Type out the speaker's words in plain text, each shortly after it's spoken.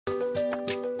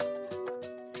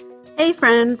Hey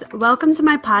friends, welcome to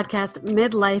my podcast,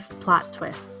 Midlife Plot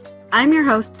Twists. I'm your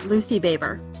host, Lucy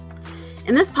Baber.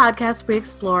 In this podcast, we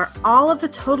explore all of the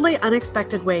totally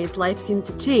unexpected ways life seems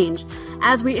to change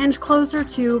as we inch closer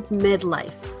to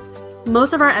midlife.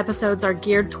 Most of our episodes are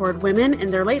geared toward women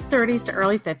in their late 30s to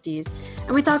early 50s,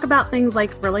 and we talk about things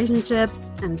like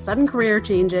relationships and sudden career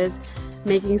changes,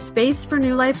 making space for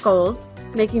new life goals,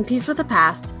 making peace with the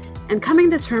past, and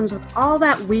coming to terms with all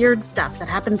that weird stuff that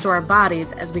happens to our bodies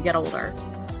as we get older.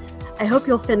 I hope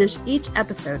you'll finish each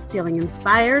episode feeling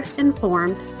inspired,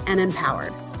 informed, and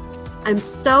empowered. I'm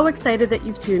so excited that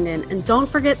you've tuned in, and don't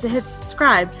forget to hit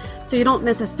subscribe so you don't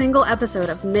miss a single episode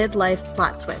of Midlife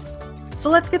Plot Twists. So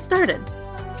let's get started.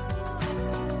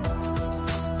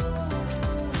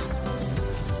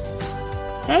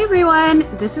 Hey everyone,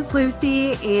 this is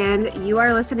Lucy, and you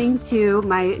are listening to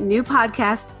my new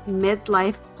podcast,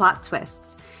 Midlife Plot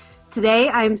Twists. Today,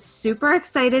 I'm super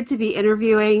excited to be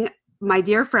interviewing my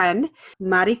dear friend,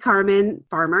 Mari Carmen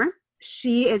Farmer.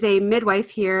 She is a midwife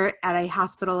here at a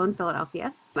hospital in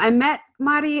Philadelphia. I met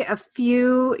Mari a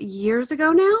few years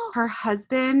ago now. Her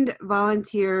husband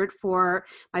volunteered for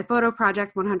my photo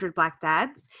project, 100 Black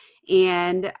Dads,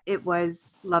 and it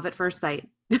was love at first sight.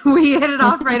 We hit it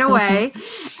off right away.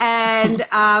 And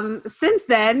since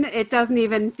then, it doesn't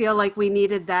even feel like we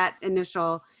needed that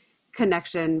initial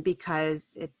connection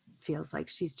because it feels like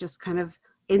she's just kind of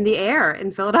in the air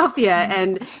in Philadelphia.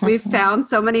 And we've found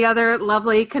so many other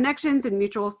lovely connections and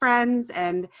mutual friends.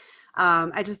 And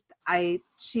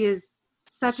she is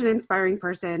such an inspiring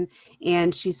person,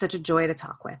 and she's such a joy to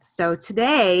talk with. So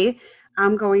today,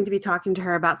 I'm going to be talking to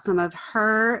her about some of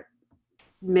her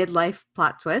midlife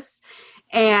plot twists,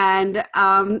 and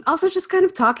also just kind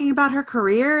of talking about her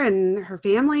career and her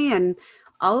family and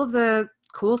all of the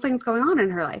cool things going on in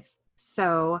her life.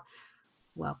 So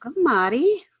welcome,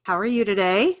 Mari. How are you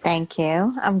today? Thank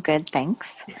you. I'm good,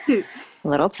 thanks. A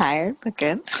little tired, but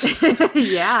good.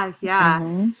 Yeah.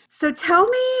 Mm-hmm. So tell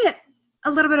me a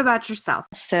little bit about yourself.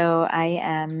 So I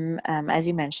am, as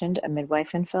you mentioned, a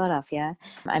midwife in Philadelphia.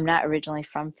 I'm not originally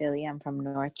from Philly. I'm from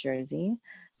North Jersey.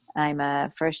 I'm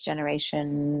a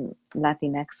first-generation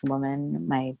Latinx woman.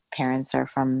 My parents are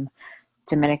from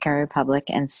Dominican Republic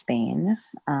and Spain,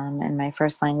 and my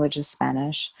first language is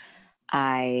Spanish.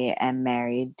 I am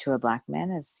married to a Black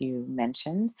man, as you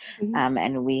mentioned,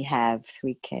 and we have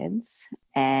 3 kids,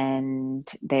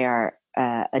 and they are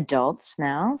adults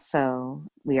now, so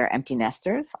we are empty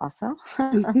nesters also.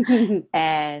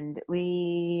 And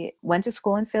we went to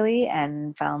school in Philly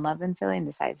and fell in love in Philly and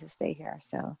decided to stay here,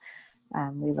 so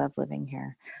we love living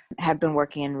here. Have been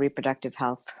working in reproductive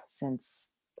health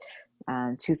since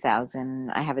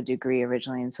 2000. I have a degree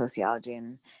originally in sociology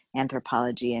and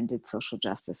anthropology and did social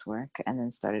justice work, and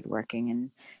then started working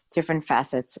in different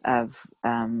facets of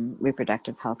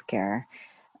reproductive health care,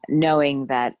 knowing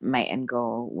that my end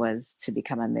goal was to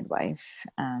become a midwife,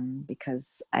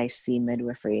 because I see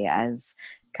midwifery as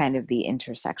kind of the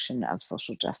intersection of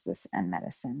social justice and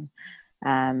medicine.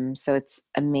 So it's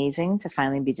amazing to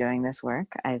finally be doing this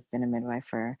work. I've been a midwife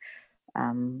for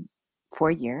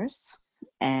 4 years,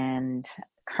 and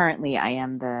currently I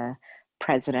am the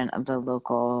president of the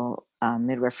local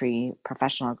midwifery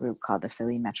professional group called the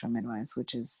Philly Metro Midwives,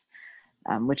 which is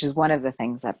one of the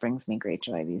things that brings me great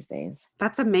joy these days.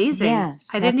 That's amazing. Yeah,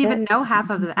 I didn't even know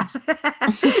half of that.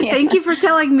 Yeah. Thank you for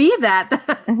telling me that.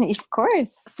 Of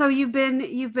course. So you've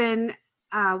been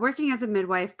working as a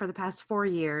midwife for the past 4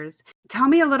 years. Tell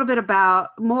me a little bit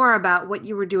more about what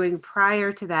you were doing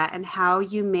prior to that and how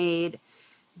you made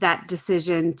that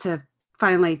decision to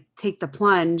finally take the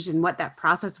plunge and what that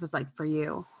process was like for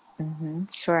you. Mm-hmm,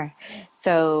 sure.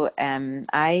 So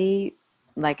I,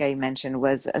 like I mentioned,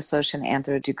 was a social and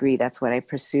anthro degree. That's what I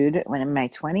pursued when in my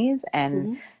 20s,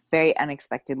 and very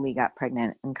unexpectedly got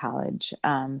pregnant in college,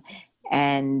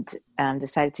 and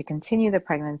decided to continue the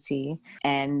pregnancy.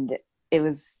 And it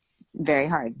was very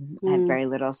hard. I had very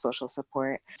little social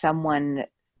support. Someone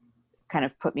kind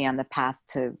of put me on the path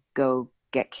to go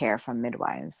get care from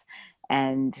midwives.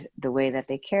 And the way that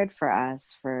they cared for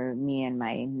us, for me and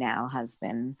my now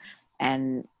husband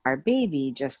and our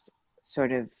baby, just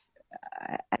sort of,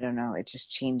 I don't know, it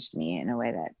just changed me in a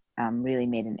way that really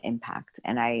made an impact.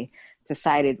 And I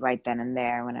decided right then and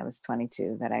there when I was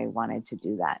 22 that I wanted to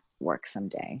do that work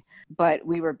someday. But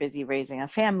we were busy raising a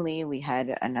family. We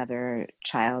had another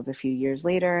child a few years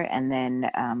later, and then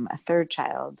a third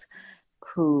child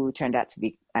who turned out to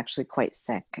be actually quite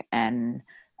sick. And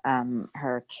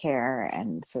her care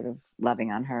and sort of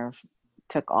loving on her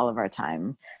took all of our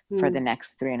time for the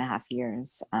next 3.5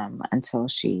 years, until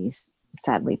she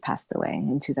sadly passed away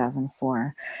in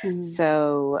 2004.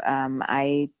 So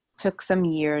I took some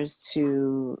years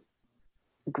to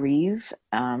grieve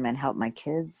and help my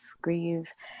kids grieve,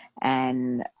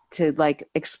 and to like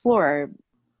explore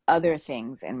other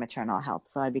things in maternal health.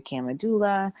 So I became a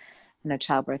doula and a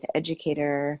childbirth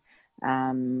educator.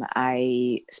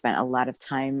 I spent a lot of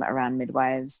time around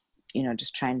midwives,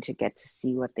 just trying to get to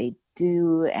see what they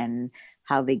do and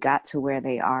how they got to where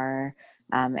they are,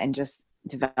 and just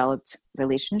developed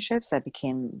relationships that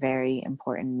became very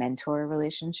important mentor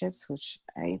relationships, which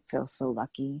I feel so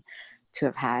lucky to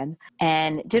have had,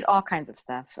 and did all kinds of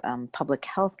stuff, public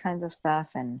health kinds of stuff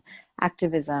and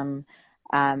activism.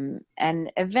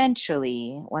 And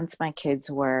eventually, once my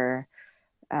kids were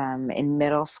in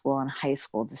middle school and high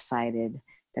school, decided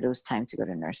that it was time to go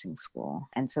to nursing school.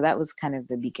 And so that was kind of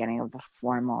the beginning of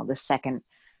the second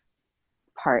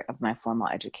part of my formal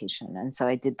education. And so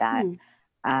I did that.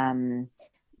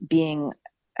 Being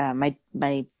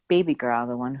my baby girl,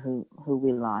 the one who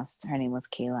we lost, her name was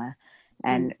Kayla,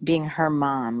 and being her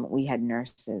mom, we had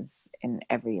nurses in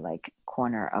every like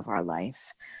corner of our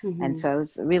life. And so I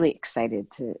was really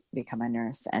excited to become a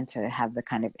nurse and to have the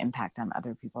kind of impact on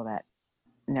other people that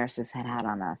nurses had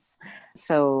on us.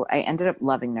 So I ended up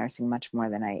loving nursing much more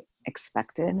than I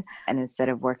expected. And instead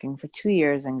of working for 2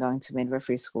 years and going to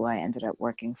midwifery school, I ended up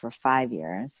working for 5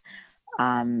 years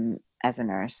as a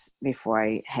nurse before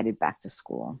I headed back to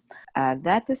school.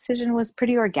 That decision was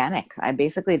pretty organic. I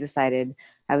basically decided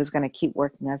I was going to keep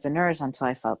working as a nurse until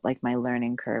I felt like my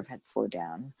learning curve had slowed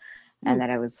down, and that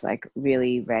I was like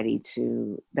really ready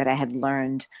that I had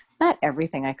learned not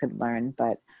everything I could learn,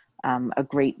 but a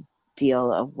great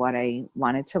deal of what I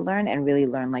wanted to learn, and really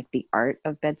learn like the art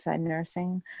of bedside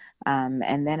nursing.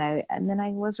 And then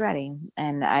I was ready,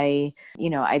 and I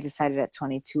decided at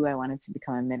 22 I wanted to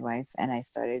become a midwife, and I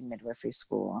started midwifery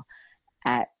school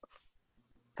at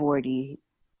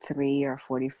 43 or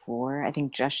 44, I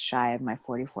think, just shy of my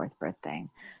 44th birthday.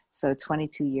 So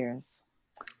 22 years.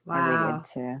 Wow. I waited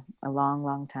to a long,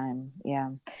 long time.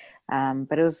 Yeah.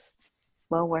 But it was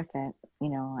well worth it.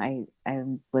 I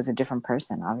was a different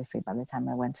person, obviously, by the time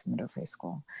I went to midwifery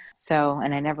school. So,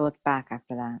 and I never looked back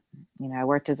after that. I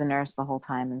worked as a nurse the whole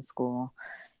time in school.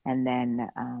 And then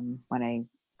when I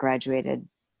graduated,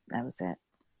 that was it.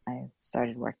 I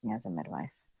started working as a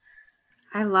midwife.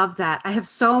 I love that. I have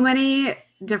so many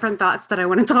different thoughts that I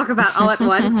want to talk about all at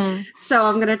once. So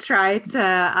I'm going to try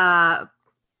to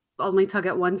only tug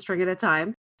at one string at a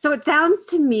time. So it sounds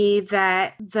to me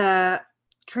that the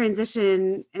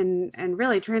transition and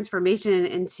really transformation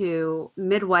into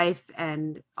midwife,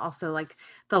 and also like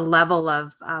the level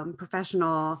of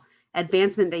professional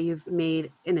advancement that you've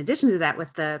made in addition to that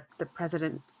with the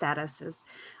president statuses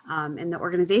in the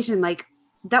organization, like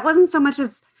that wasn't so much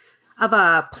as of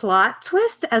a plot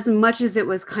twist as much as it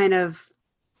was kind of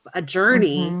a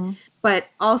journey, but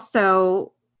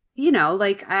also,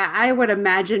 like I would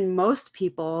imagine most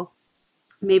people,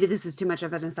 maybe this is too much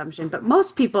of an assumption, but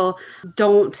most people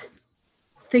don't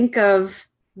think of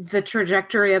the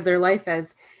trajectory of their life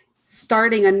as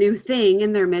starting a new thing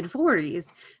in their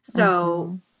mid-40s.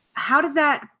 So how did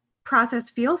that process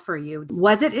feel for you?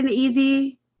 Was it an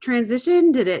easy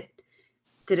transition? Did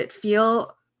it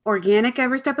feel organic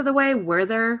every step of the way? Were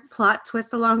there plot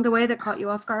twists along the way that caught you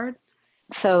off guard?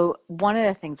 So one of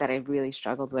the things that I really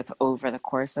struggled with over the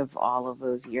course of all of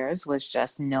those years was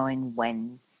just knowing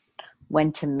when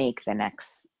to make the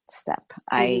next step.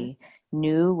 I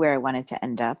knew where I wanted to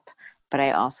end up, but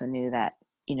I also knew that,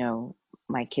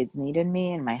 my kids needed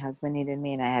me and my husband needed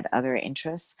me, and I had other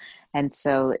interests. And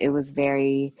so it was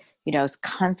very, I was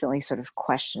constantly sort of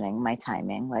questioning my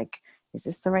timing. Like, is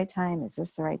this the right time? Is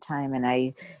this the right time? And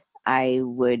I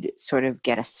would sort of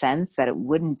get a sense that it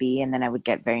wouldn't be. And then I would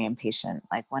get very impatient.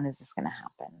 Like, when is this going to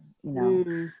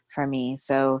happen, for me?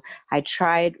 So I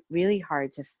tried really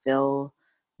hard to fill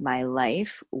my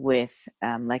life with,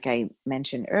 like I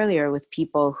mentioned earlier, with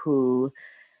people who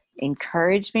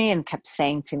encouraged me and kept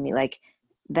saying to me, like,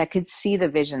 that could see the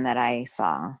vision that I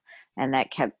saw, and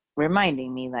that kept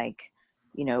reminding me, like,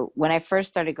 when I first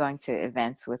started going to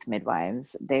events with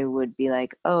midwives, they would be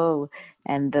like, oh,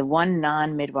 and the one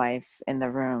non-midwife in the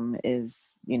room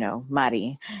is,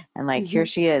 Mari. And like, here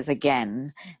she is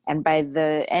again. And by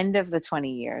the end of the 20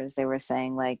 years, they were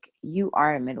saying, like, you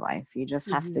are a midwife. You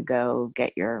just have to go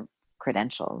get your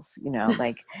credentials,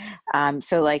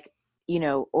 so like,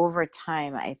 over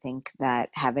time, I think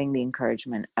that having the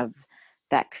encouragement of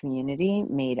that community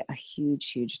made a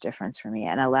huge, huge difference for me,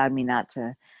 and allowed me not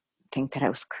to think that I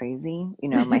was crazy,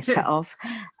 myself.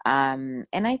 And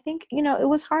I think, it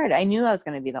was hard. I knew I was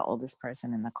going to be the oldest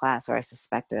person in the class, or I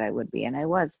suspected I would be. And I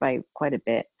was by quite a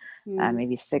bit,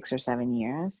 maybe 6 or 7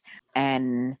 years.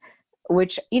 And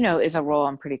which, is a role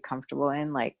I'm pretty comfortable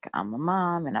in. Like, I'm a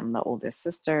mom and I'm the oldest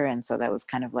sister. And so that was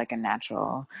kind of like a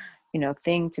natural,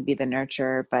 thing to be the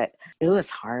nurturer, but it was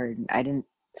hard. I didn't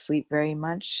sleep very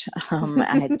much.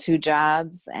 I had two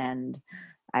jobs and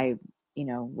I,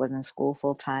 was in school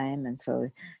full time. And so,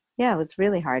 yeah, it was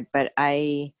really hard, but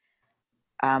by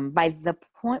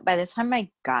the time I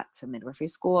got to midwifery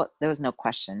school, there was no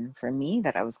question for me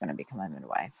that I was going to become a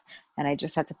midwife, and I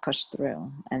just had to push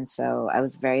through. And so I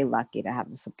was very lucky to have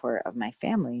the support of my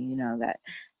family, that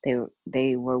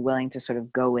they were willing to sort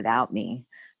of go without me,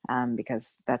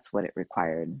 because that's what it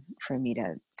required for me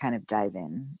to kind of dive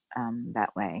in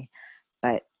that way.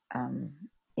 But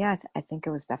yeah, I think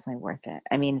it was definitely worth it.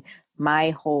 I mean,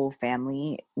 my whole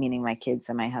family, meaning my kids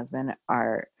and my husband,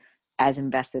 are as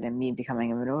invested in me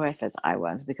becoming a midwife as I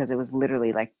was, because it was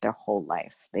literally like their whole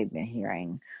life they've been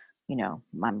hearing,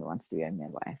 mommy wants to be a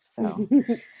midwife.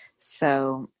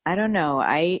 So I don't know.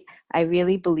 I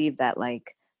really believe that,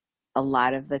 like, a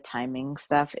lot of the timing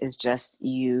stuff is just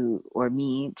you or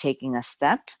me taking a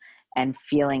step and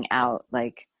feeling out,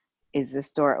 like, is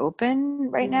this door open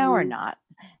right now or not?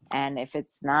 And if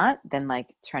it's not, then like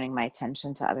turning my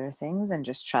attention to other things and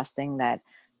just trusting that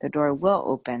the door will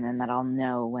open and that I'll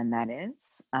know when that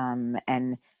is.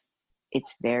 And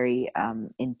it's very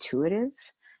intuitive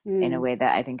in a way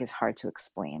that I think is hard to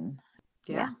explain.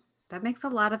 Yeah. That makes a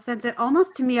lot of sense. It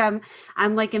almost, to me, I'm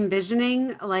like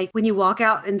envisioning, like, when you walk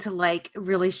out into like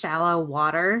really shallow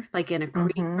water, like in a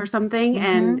creek or something,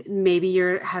 and maybe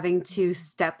you're having to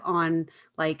step on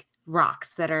like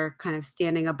rocks that are kind of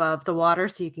standing above the water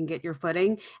so you can get your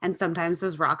footing. And sometimes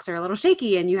those rocks are a little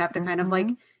shaky and you have to kind of like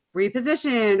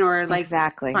reposition or like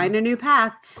find a new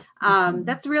path.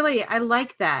 That's really, I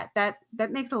like that.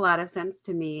 That makes a lot of sense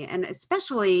to me. And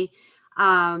especially,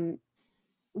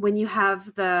 when you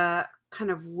have the kind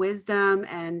of wisdom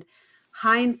and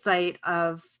hindsight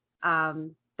of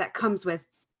that comes with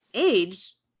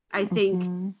age, I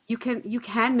think you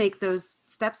can make those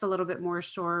steps a little bit more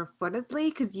sure-footedly,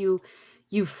 because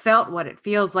you've felt what it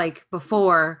feels like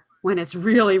before when it's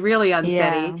really, really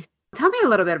unsteady. Yeah. Tell me a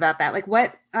little bit about that. Like,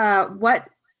 what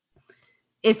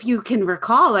if you can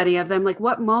recall any of them, like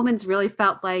what moments really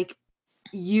felt like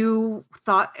you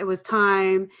thought it was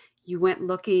time, you went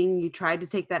looking, you tried to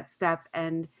take that step,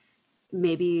 and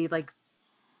maybe like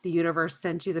the universe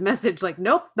sent you the message like,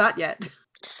 nope, not yet.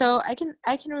 So I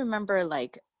can remember,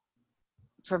 like,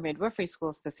 for midwifery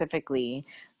school specifically,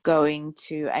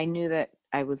 I knew that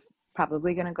I was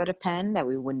probably going to go to Penn, that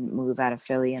we wouldn't move out of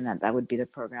Philly, and that would be the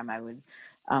program I would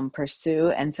pursue.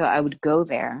 And so I would go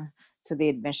there to the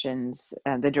admissions,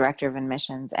 the director of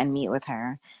admissions, and meet with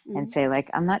her and say,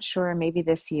 like, I'm not sure, maybe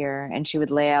this year. And she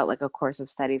would lay out like a course of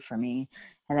study for me.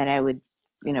 And then I would,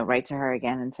 write to her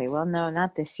again and say, well, no,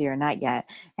 not this year, not yet.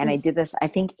 And I did this, I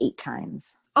think 8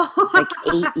 times. Like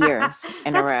 8 years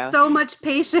in a row. That's so much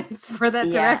patience for that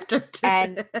director.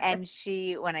 And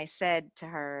she, when I said to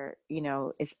her,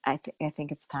 I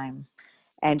think it's time.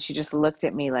 And she just looked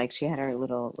at me like she had her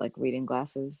little like reading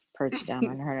glasses perched down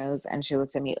on her nose. And she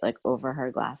looked at me like over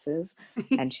her glasses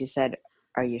and she said,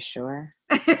 are you sure?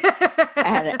 And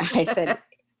I said,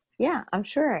 yeah, I'm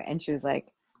sure. And she was like,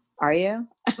 are you?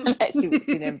 she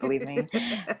didn't believe me.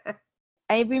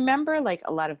 I remember like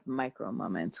a lot of micro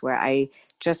moments where I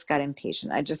just got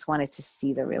impatient. I just wanted to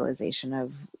see the realization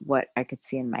of what I could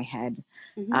see in my head.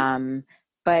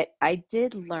 But I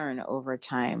did learn over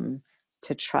time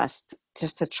to trust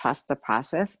the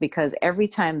process, because every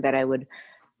time that I would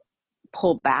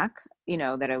pull back,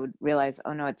 that I would realize,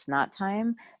 oh no, it's not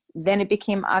time, then it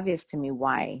became obvious to me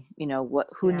why,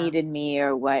 who needed me,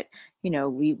 or what,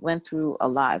 we went through a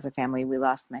lot as a family. We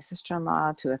lost my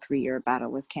sister-in-law to a 3-year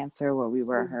battle with cancer, where we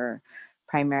were her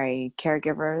primary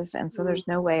caregivers. And so there's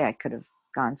no way I could have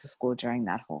gone to school during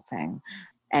that whole thing.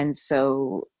 And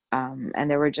so, and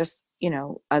there were just,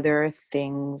 other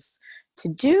things to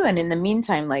do. And in the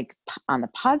meantime, like on the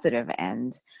positive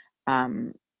end,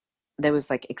 there was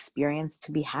like experience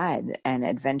to be had and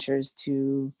adventures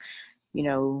to,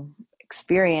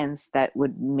 experience that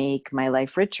would make my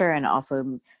life richer, and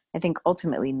also I think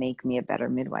ultimately make me a better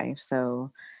midwife.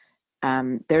 So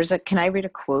can I read a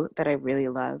quote that I really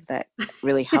love that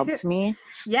really helped me?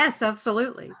 Yes,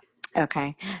 absolutely.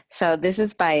 Okay. So this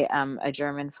is by a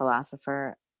German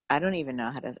philosopher. I don't even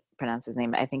know how to pronounce his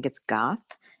name. I think it's Goethe.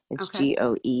 It's Goethe.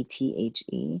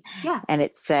 Yeah. And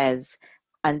it says,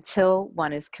 until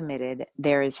one is committed,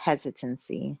 there is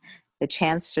hesitancy, the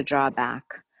chance to draw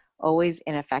back, always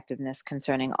ineffectiveness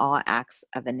concerning all acts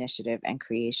of initiative and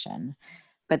creation.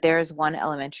 But there is one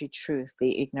elementary truth,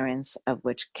 the ignorance of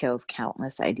which kills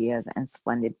countless ideas and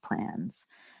splendid plans.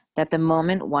 that the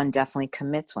moment one definitely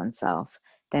commits oneself,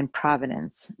 then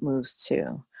providence moves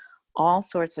too. All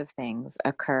sorts of things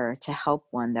occur to help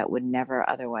one that would never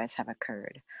otherwise have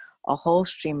occurred. A whole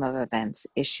stream of events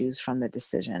issues from the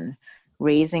decision,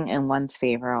 raising in one's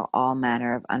favor all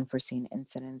manner of unforeseen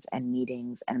incidents and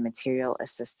meetings and material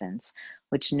assistance,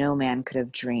 which no man could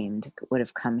have dreamed would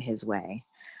have come his way.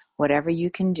 Whatever you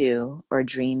can do or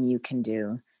dream you can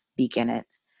do, begin it.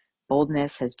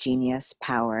 Boldness has genius,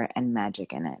 power, and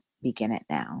magic in it. Begin it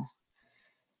now.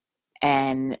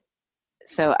 And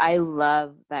so I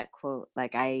love that quote.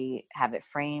 Like, I have it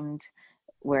framed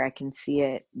where I can see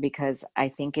it, because I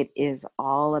think it is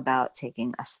all about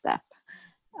taking a step.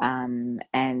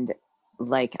 And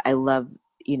like, I love,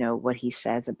 what he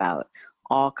says about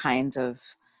all kinds of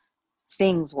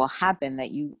things will happen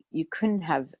that you couldn't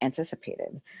have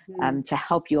anticipated, to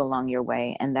help you along your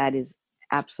way. And that is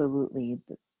absolutely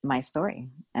my story.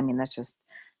 I mean, that's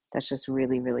just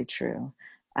really, really true,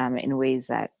 in ways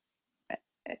that,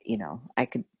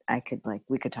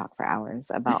 we could talk for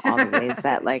hours about all the ways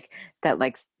that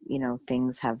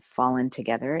things have fallen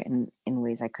together in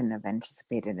ways I couldn't have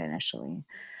anticipated initially.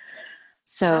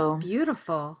 So that's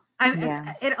beautiful.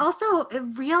 yeah. It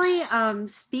really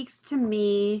speaks to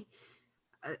me.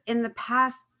 In the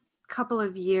past couple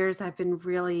of years, I've been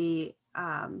really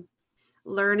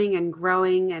learning and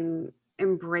growing and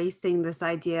embracing this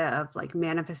idea of like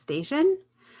manifestation.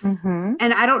 Mm-hmm.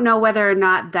 And I don't know whether or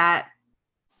not that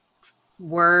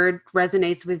word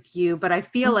resonates with you, but I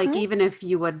feel like Mm-hmm. even if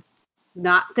you would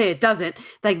not say it doesn't,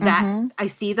 like that, Mm-hmm. I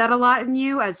see that a lot in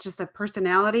you as just a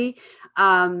personality.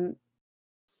 So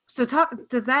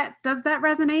does that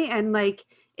resonate? And like,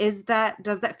 does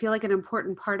that feel like an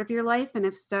important part of your life? And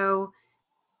if so,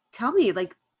 tell me,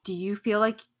 like, do you feel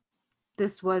like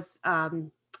this was a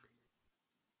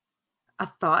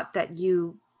thought that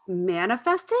you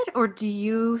manifested, or do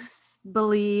you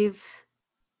believe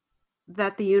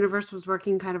that the universe was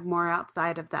working kind of more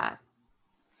outside of that?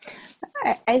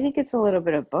 I think it's a little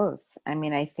bit of both. I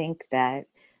mean, I think that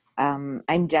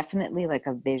I'm definitely like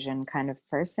a vision kind of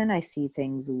person. I see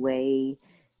things way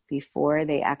before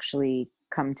they actually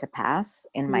come to pass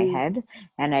in my head.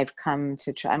 And I've come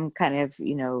to try, I'm kind of,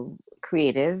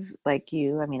 creative like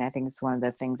you. I mean, I think it's one of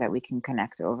the things that we can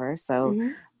connect over. So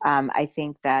I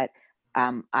think that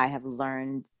I have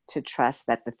learned to trust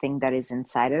that the thing that is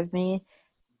inside of me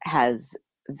has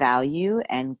value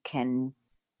and can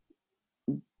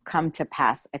come to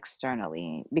pass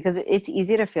externally, because it's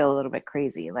easy to feel a little bit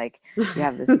crazy. Like, you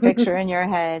have this picture in your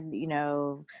head,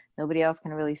 nobody else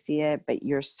can really see it, but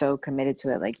you're so committed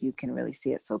to it, like you can really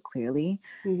see it so clearly.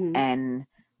 And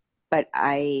but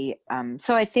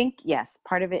so I think, yes,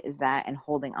 part of it is that, and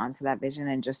holding on to that vision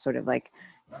and just sort of like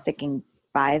sticking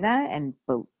by that and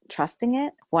trusting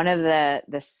it. One of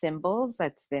the symbols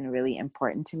that's been really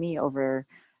important to me over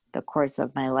the course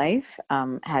of my life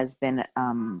has been,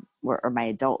 or my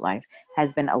adult life,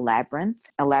 has been a labyrinth.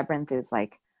 A labyrinth is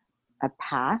like a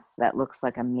path that looks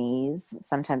like a maze.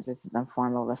 Sometimes it's in the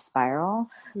form of a spiral,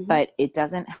 but it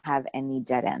doesn't have any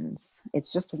dead ends.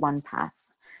 It's just one path.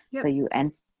 Yep. So you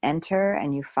enter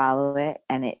and you follow it,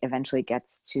 and it eventually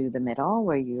gets to the middle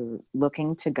where you're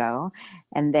looking to go.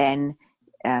 And then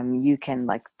you can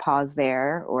like pause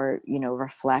there, or,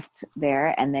 reflect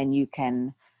there, and then you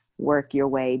can work your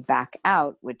way back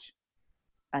out, which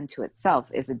unto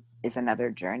itself is another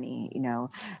journey,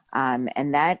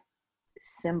 and that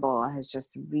symbol has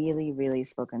just really, really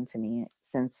spoken to me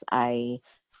since I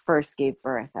first gave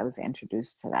birth. I was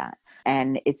introduced to that.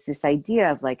 And it's this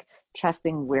idea of like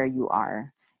trusting where you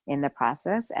are in the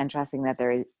process, and trusting that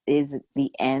there is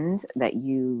the end that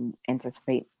you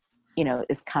anticipate,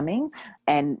 is coming.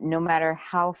 And no matter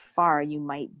how far you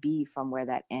might be from where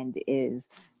that end is,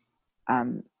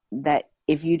 that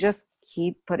if you just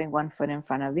keep putting one foot in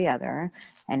front of the other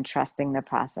and trusting the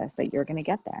process, that you're going to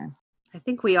get there. I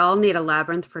think we all need a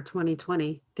labyrinth for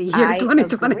 2020, the year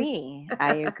 2020.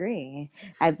 I agree.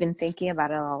 I've been thinking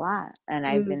about it a lot. And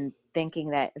I've been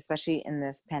thinking that, especially in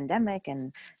this pandemic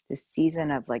and this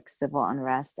season of like civil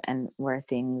unrest, and where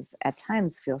things at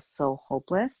times feel so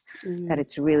hopeless, that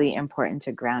it's really important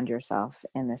to ground yourself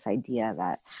in this idea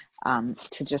that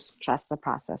to just trust the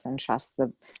process and trust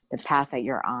the path that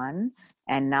you're on,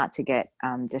 and not to get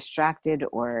distracted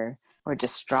or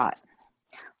distraught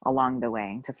along the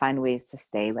way, to find ways to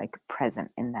stay like present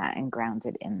in that and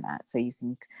grounded in that, so you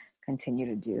can continue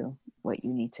to do what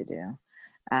you need to do.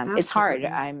 It's hard.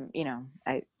 I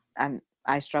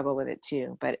struggle with it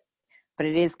too, but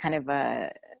it is kind of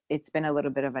it's been a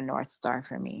little bit of a North Star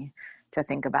for me to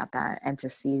think about that, and to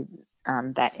see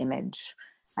that image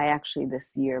I actually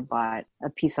this year bought a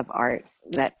piece of art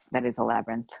that is a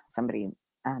labyrinth. Somebody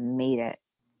made it,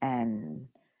 and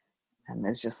it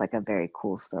was just like a very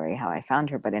cool story how I found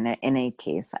her. But in a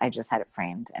case, I just had it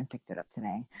framed and picked it up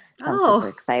today, so I'm super Oh,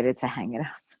 excited to hang it up.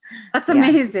 that's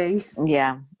Yeah, amazing.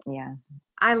 yeah, yeah,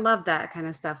 I love that kind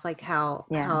of stuff, like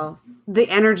yeah. how the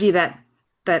energy that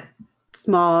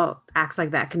small acts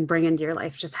like that can bring into your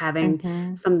life, just having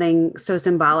Mm-hmm. something so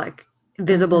symbolic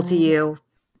visible to Mm-hmm. you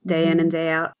day in and Mm-hmm. day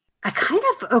out. I kind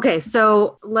of okay,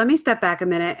 so let me step back a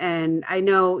minute, and I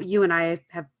know you and I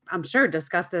have, I'm sure,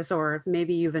 discussed this, or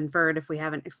maybe you've inferred if we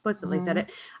haven't explicitly said Mm-hmm.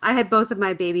 it. I had both of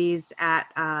my babies at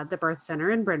the birth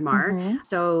center in Bryn Mawr, Mm-hmm.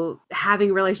 so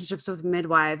having relationships with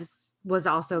midwives was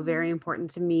also very important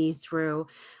to me through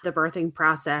the birthing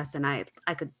process, and I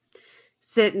could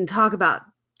sit and talk about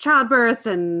childbirth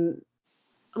and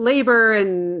labor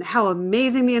and how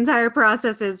amazing the entire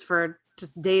process is for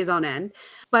just days on end.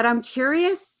 But I'm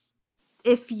curious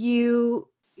if you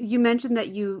mentioned that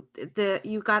you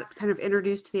got kind of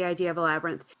introduced to the idea of a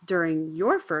labyrinth during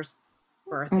your first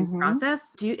birthing Mm-hmm. process.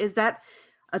 Is that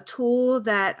a tool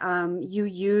that you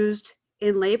used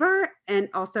in labor, and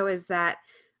also is that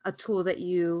a tool that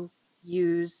you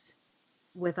use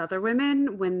with other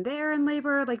women when they're in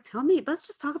labor? Like, tell me, let's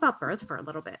just talk about birth for a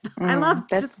little bit. I love to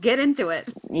That's just get into it.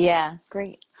 Yeah,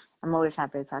 great. I'm always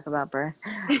happy to talk about birth.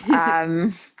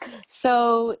 Um,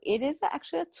 so it is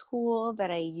actually a tool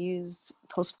that I use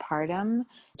postpartum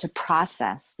to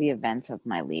process the events of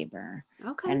my labor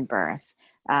Okay. and birth.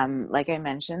 Like I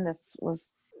mentioned, this was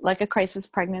like a crisis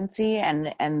pregnancy,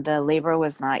 and the labor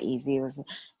was not easy. It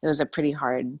was a pretty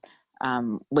hard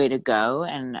way to go,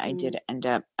 and I Mm, did end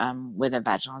up with a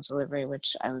vaginal delivery,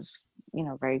 which I was,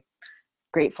 very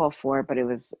grateful for, but it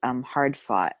was hard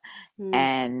fought. mm,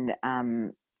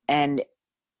 And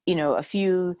a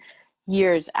few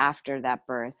years after that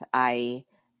birth, I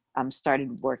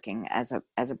started working as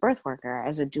a birth worker,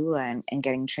 as a doula, and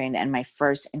getting trained, and my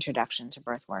first introduction to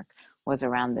birth work was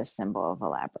around this symbol of a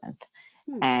labyrinth.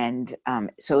 mm, And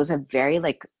so it was a very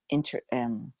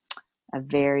a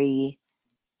very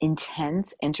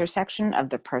intense intersection of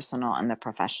the personal and the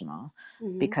professional,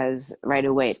 mhm. because right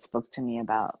away it spoke to me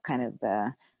about kind of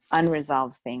the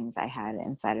unresolved things I had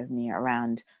inside of me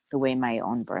around the way my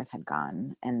own birth had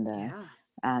gone, and the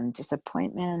Yeah.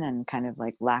 disappointment and kind of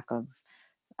like lack of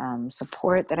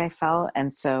support that I felt.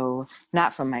 And so,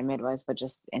 not from my midwives, but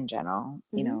just in general,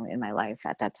 Mhm. in my life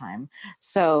at that time.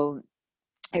 So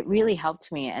it really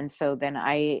helped me. And so then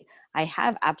I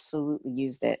have absolutely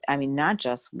used it. I mean, not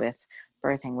just with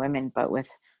birthing women, but with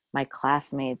my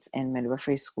classmates in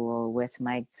midwifery school, with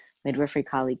my midwifery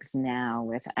colleagues now,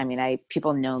 with, I mean,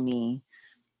 people know me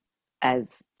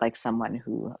as like someone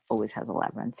who always has a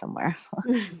labyrinth somewhere.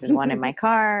 There's one in my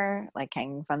car, like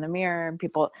hanging from the mirror.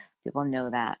 People know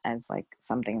that as like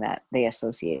something that they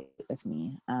associate with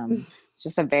me.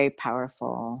 Just a very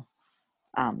powerful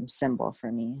symbol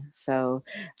for me. So,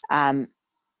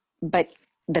 but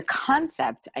the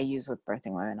concept I use with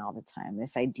birthing women all the time,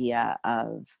 this idea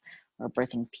of, or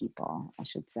birthing people, I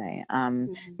should say,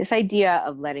 Mhm. this idea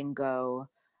of letting go,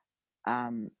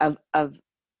 of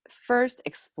first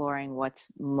exploring what's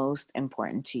most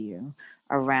important to you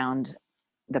around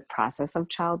the process of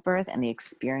childbirth and the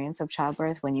experience of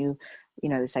childbirth. When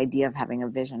this idea of having a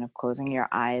vision of closing your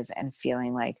eyes and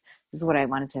feeling like this is what I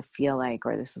want it to feel like,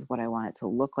 or this is what I want it to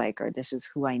look like, or this is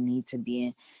who I need to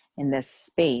be in this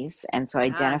space. And so Yeah.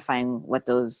 identifying what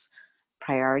those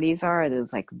priorities are,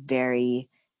 those like very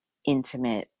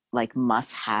intimate, like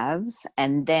must haves.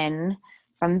 And then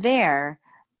from there,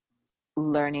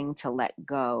 learning to let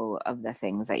go of the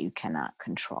things that you cannot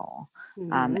control,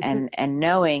 Mhm. and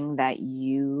knowing that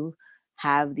you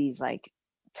have these like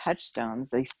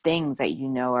touchstones, these things that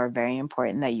are very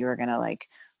important, that you're gonna like,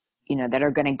 that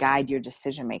are going to guide your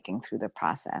decision making through the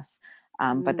process,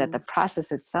 but that the Mm.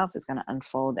 process itself is going to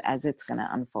unfold as it's going to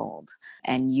unfold,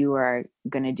 and you are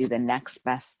going to do the next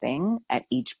best thing at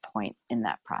each point in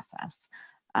that process,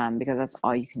 because that's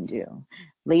all you can do.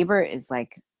 Labor is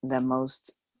like the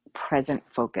most present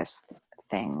focused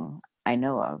thing I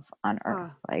know of on earth.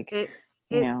 Oh, Like, it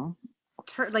you it know,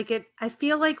 like it I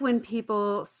feel like when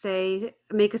people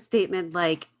make a statement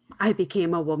like I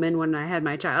became a woman when I had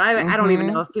my child. I don't even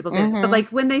mm-hmm, know if people say that, but mm-hmm, like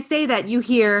when they say that, you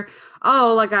hear,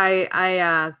 oh, like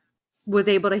I was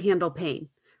able to handle pain,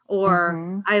 or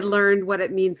mm-hmm, I learned what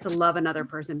it means to love another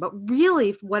person. But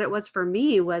really what it was for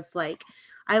me was like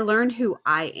I learned who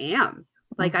I am.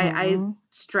 Like I mm-hmm,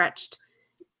 stretched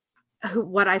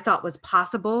what I thought was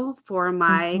possible for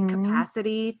my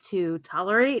capacity to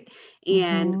tolerate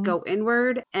and go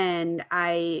inward. And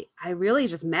I really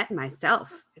just met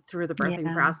myself through the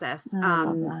birthing process. I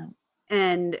love that.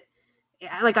 And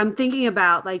like, I'm thinking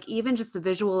about like, even just the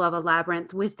visual of a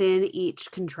labyrinth within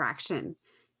each contraction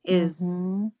is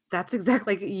that's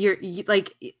exactly like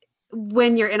like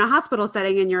when you're in a hospital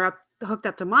setting and you're hooked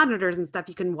up to monitors and stuff,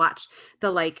 you can watch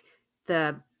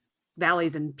the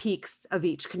valleys and peaks of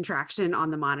each contraction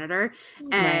on the monitor.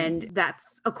 And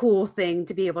that's a cool thing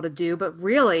to be able to do. But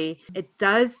really, it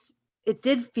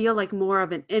did feel like more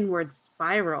of an inward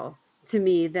spiral to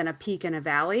me than a peak and a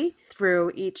valley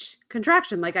through each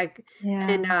contraction.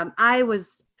 I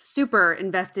was super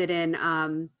invested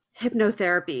in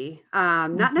hypnotherapy,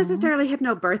 not necessarily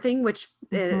hypnobirthing, which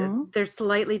there's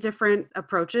slightly different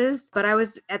approaches, but I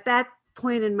was at that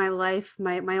point in my life,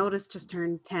 my oldest just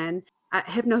turned 10.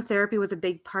 Hypnotherapy was a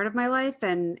big part of my life,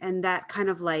 and that kind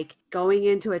of like going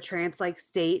into a trance-like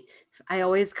state, I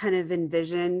always kind of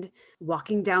envisioned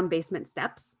walking down basement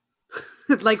steps.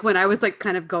 Like when I was like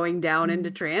kind of going down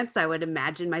into trance, I would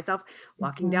imagine myself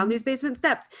walking down these basement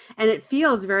steps, and it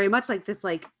feels very much like this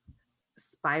like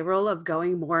spiral of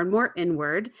going more and more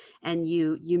inward, and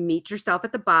you meet yourself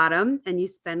at the bottom and you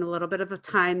spend a little bit of a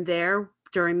time there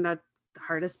during the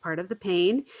hardest part of the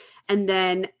pain, and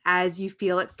then as you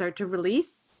feel it start to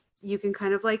release, you can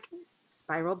kind of like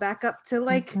spiral back up to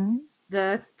like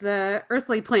the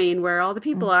earthly plane where all the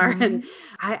people are. And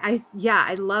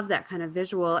I love that kind of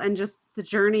visual, and just the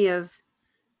journey of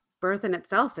birth in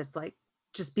itself is like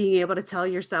just being able to tell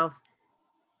yourself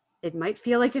it might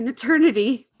feel like an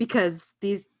eternity because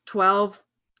these 12,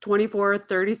 24,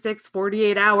 36,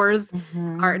 48 hours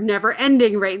are never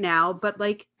ending right now, but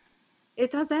like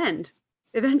it does end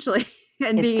eventually.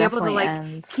 And being able to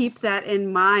like keep that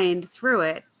in mind through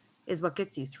it is what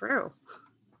gets you through.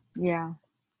 Yeah,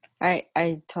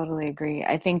 I totally agree.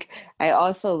 I think I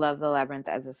also love the labyrinth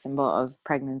as a symbol of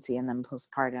pregnancy and then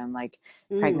postpartum, like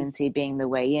pregnancy being the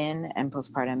way in and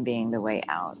postpartum being the way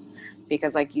out.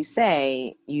 Because like you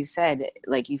said,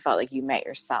 like you felt like you met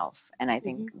yourself. And I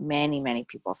think many, many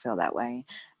people feel that way.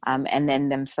 And then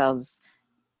themselves,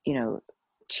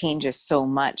 changes so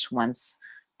much once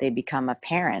they become a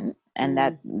parent. And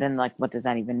that then like, what does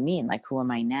that even mean? Like, who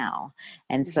am I now?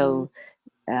 And so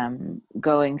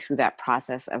going through that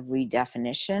process of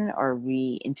redefinition or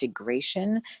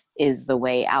reintegration is the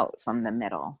way out from the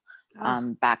middle,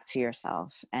 back to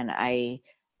yourself. And I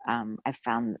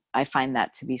find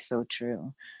that to be so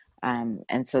true.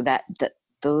 And so that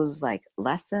those like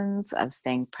lessons of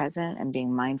staying present and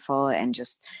being mindful and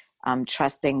just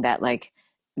trusting that, like,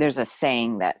 there's a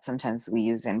saying that sometimes we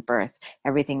use in birth,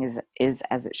 everything is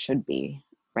as it should be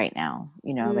right now,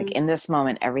 like in this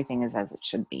moment, everything is as it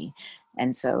should be.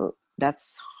 And so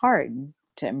that's hard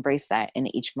to embrace that in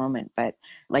each moment. But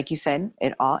like you said,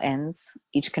 it all ends.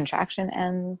 Each contraction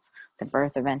ends. The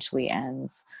birth eventually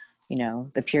ends.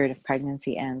 The period of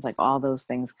pregnancy ends. Like all those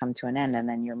things come to an end, and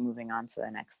then you're moving on to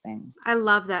the next thing. I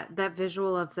love that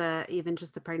visual of even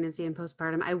just the pregnancy and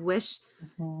postpartum. I wish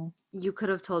you could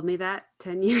have told me that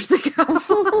 10 years ago.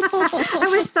 I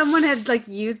wish someone had like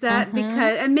used that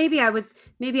because, and maybe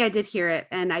I did hear it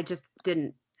and I just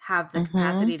didn't have the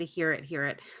capacity to hear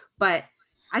it. But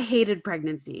I hated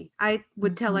pregnancy. I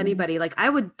would tell anybody, like, I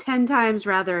would 10 times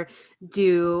rather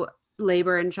do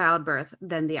labor and childbirth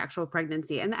than the actual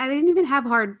pregnancy. And I didn't even have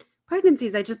hard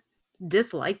pregnancies. I just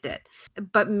disliked it.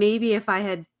 But maybe if I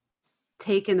had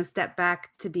taken a step back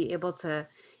to be able to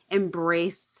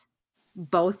embrace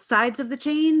both sides of the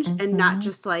change and not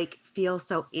just like feel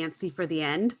so antsy for the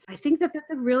end, I think that that's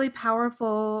a really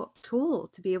powerful tool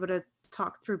to be able to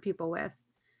talk through people with.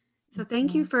 So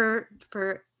thank you for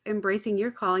embracing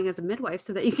your calling as a midwife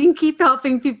so that you can keep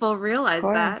helping people realize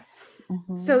that.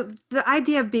 So the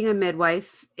idea of being a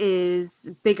midwife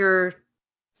is bigger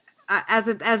as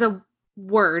a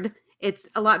word. It's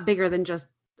a lot bigger than just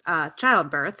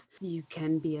childbirth. You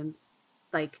can be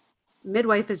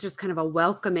midwife is just kind of a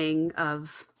welcoming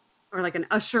of, or like an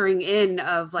ushering in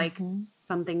of like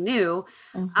something new.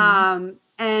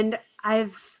 And I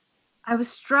was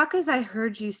struck as I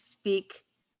heard you speak,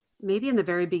 maybe in the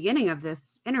very beginning of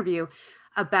this interview,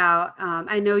 about,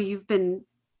 I know you've been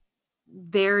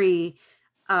very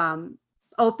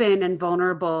open and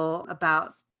vulnerable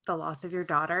about the loss of your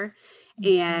daughter.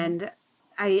 And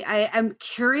I'm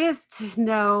curious to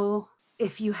know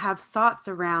if you have thoughts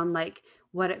around like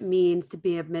what it means to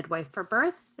be a midwife for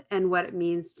birth and what it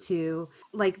means to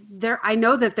like I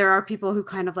know that there are people who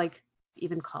kind of like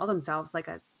even call themselves like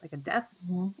a death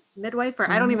Mm-hmm. midwife, or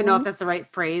I don't even know if Mm-hmm. that's the right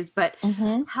phrase, but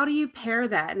Mm-hmm. how do you pair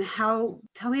that, and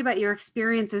tell me about your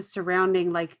experiences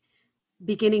surrounding like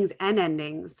beginnings and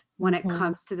endings when it Mm-hmm.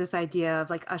 comes to this idea of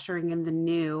like ushering in the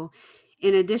new,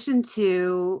 in addition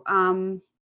to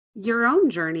your own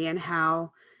journey, and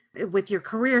how with your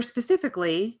career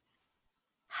specifically,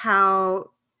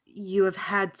 how you have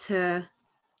had to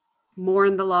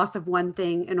mourn the loss of one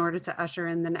thing in order to usher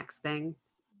in the next thing.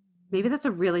 Maybe that's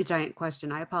a really giant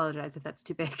question. I apologize if that's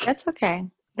too big. That's okay.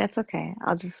 That's okay.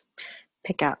 I'll just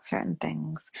pick out certain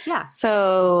things. Yeah.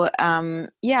 So,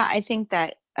 yeah, I think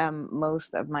that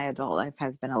most of my adult life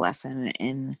has been a lesson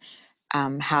in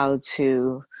how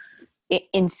to,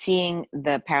 in seeing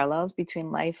the parallels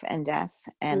between life and death,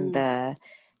 and Mm, the,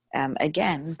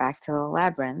 again, back to the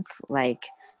labyrinth, like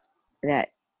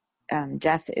that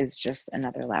death is just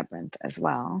another labyrinth as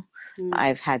well. mm,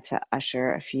 I've had to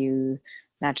usher a few,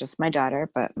 not just my daughter,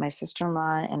 but my sister in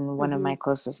law and one of mm-hmm. my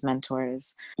closest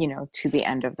mentors, to the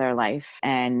end of their life.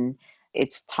 And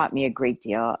it's taught me a great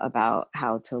deal about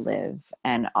how to live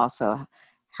and also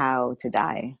how to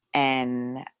die.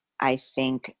 And I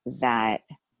think that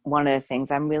one of the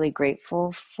things I'm really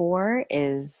grateful for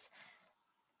is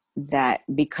that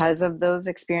because of those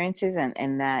experiences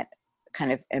and that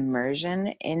kind of immersion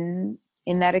in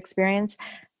that experience,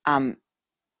 um,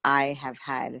 I have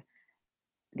had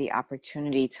the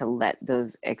opportunity to let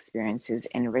those experiences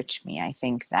enrich me. I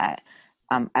think that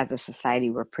as a society,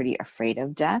 we're pretty afraid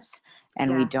of death,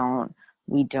 and we Yeah.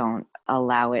 don't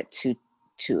allow it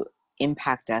to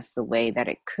impact us the way that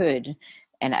it could.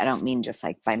 And I don't mean just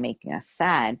like by making us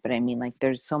sad, but I mean like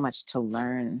there's so much to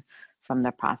learn from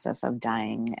the process of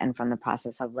dying, and from the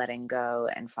process of letting go,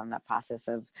 and from the process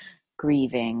of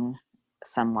grieving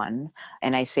someone.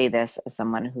 And I say this as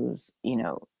someone who's,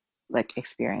 like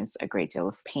experienced a great deal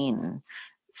of pain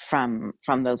from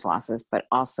those losses, but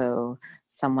also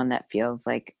someone that feels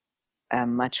like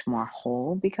much more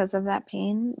whole because of that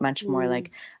pain, much more Mm,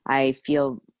 like I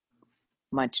feel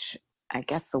much, I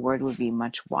guess the word would be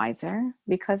much wiser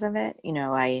because of it.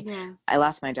 yeah. I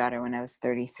lost my daughter when I was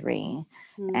 33,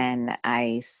 Mm, and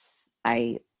I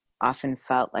often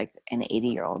felt like an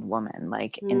 80-year-old woman,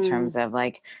 like in mm, terms of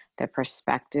like the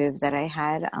perspective that I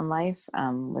had on life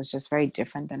was just very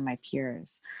different than my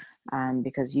peers,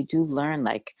 because you do learn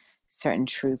like certain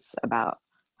truths about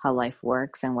how life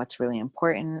works and what's really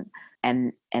important,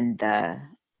 and the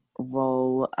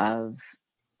role of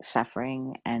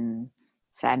suffering and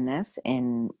sadness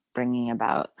in bringing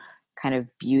about kind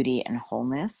of beauty and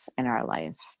wholeness in our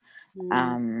life. mm,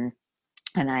 Um,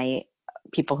 and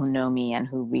people who know me and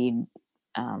who read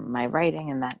my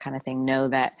writing and that kind of thing know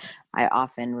that I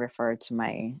often refer to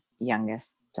my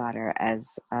youngest daughter as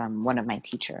one of my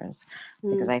teachers,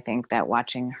 because mm. I think that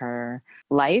watching her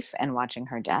life and watching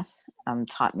her death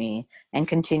taught me and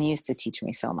continues to teach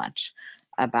me so much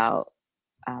about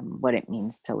what it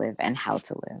means to live and how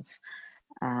to live.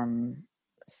 Um,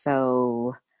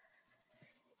 so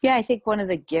yeah, I think one of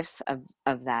the gifts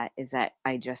of that is that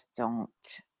I just don't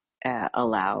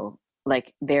allow,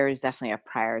 like there is definitely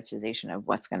a prioritization of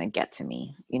what's going to get to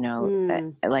me,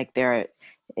 Mm, like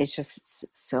it's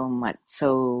just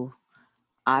so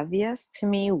obvious to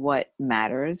me what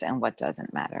matters and what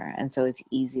doesn't matter. And so it's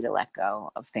easy to let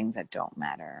go of things that don't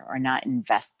matter or not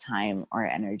invest time or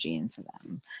energy into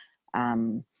them.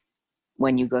 Um,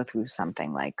 when you go through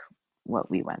something like what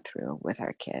we went through with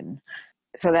our kid.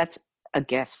 So that's a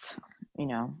gift,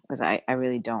 because I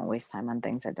really don't waste time on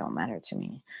things that don't matter to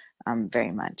me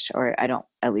very much, or I don't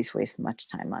at least waste much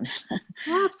time on it.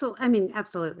 well, absolutely. I mean,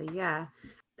 absolutely. Yeah.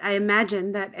 I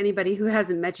imagine that anybody who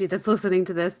hasn't met you that's listening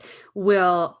to this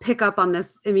will pick up on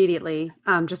this immediately,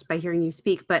 just by hearing you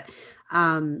speak. But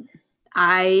um,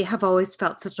 I have always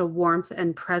felt such a warmth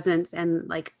and presence and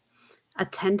like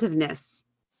attentiveness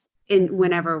in Mm-hmm.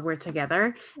 whenever we're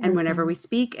together and whenever Mm-hmm. we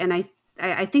speak. And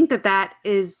I think that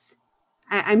is,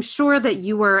 I'm sure that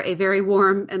you were a very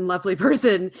warm and lovely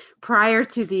person prior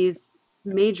to these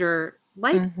major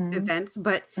life Mm-hmm. events,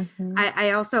 but Mm-hmm.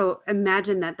 I also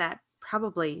imagine that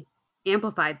probably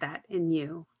amplified that in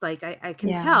you. Like I can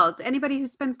Yeah. tell, anybody who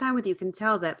spends time with you can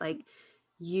tell that like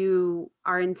you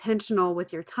are intentional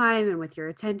with your time and with your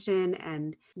attention,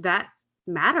 and that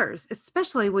matters,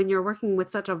 especially when you're working with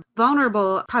such a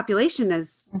vulnerable population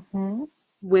as Mm-hmm.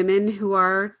 women who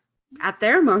are at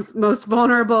their most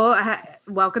vulnerable,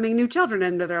 welcoming new children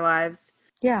into their lives.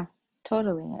 Yeah,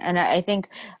 totally. And I think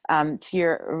to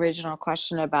your original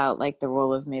question about like the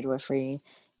role of midwifery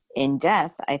in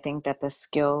death, I think that the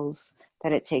skills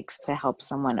that it takes to help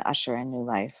someone usher in new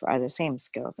life are the same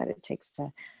skills that it takes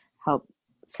to help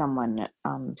someone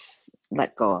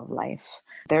let go of life.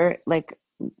 They're like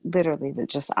literally the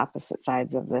just opposite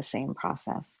sides of the same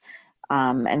process.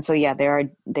 And so, yeah, there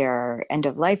are end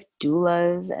of life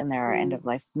doulas and there are end of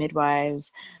life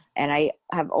midwives. And I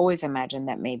have always imagined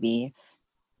that maybe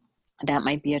that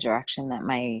might be a direction that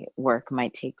my work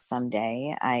might take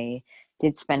someday. I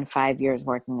did spend 5 years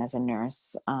working as a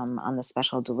nurse on the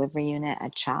special delivery unit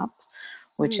at CHOP,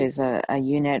 which is a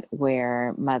unit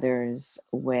where mothers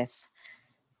with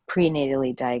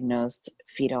prenatally diagnosed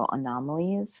fetal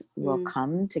anomalies will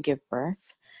come to give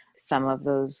birth. Some of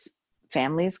those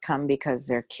families come because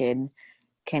their kid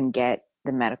can get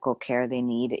the medical care they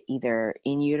need either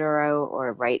in utero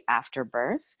or right after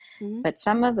birth. But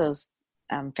some of those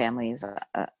families,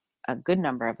 a good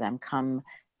number of them, come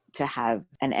to have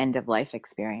an end of life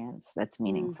experience that's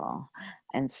meaningful.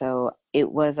 And so it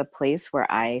was a place where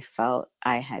I felt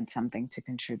I had something to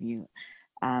contribute.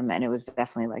 And it was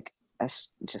definitely like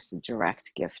just a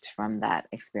direct gift from that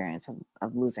experience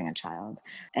of losing a child.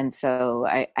 And so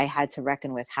I had to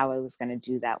reckon with how I was going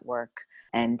to do that work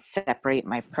and separate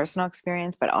my personal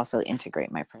experience, but also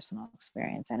integrate my personal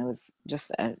experience. And it was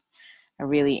just a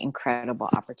really incredible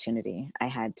opportunity. I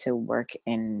had to work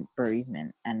in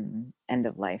bereavement and end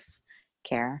of life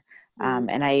care.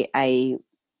 And I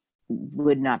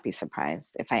would not be surprised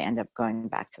if I end up going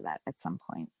back to that at some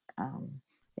point.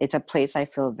 It's a place I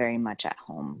feel very much at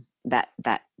home, that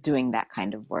doing that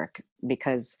kind of work,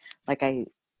 because like I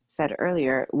said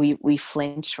earlier, we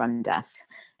flinch from death,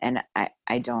 and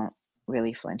I don't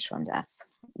really flinch from death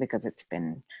because it's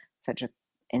been such an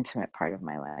intimate part of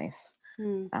my life.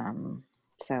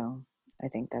 So I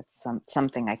think that's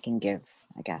something I can give,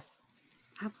 I guess.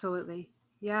 Absolutely.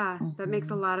 Yeah, that makes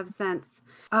a lot of sense.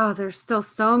 Oh, there's still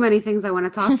so many things I want to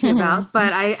talk to you about,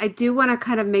 but I do want to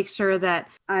kind of make sure that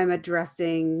I'm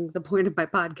addressing the point of my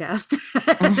podcast,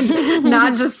 and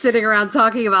not just sitting around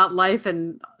talking about life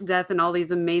and death and all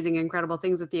these amazing, incredible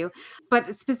things with you.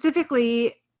 But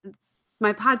specifically,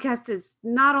 my podcast is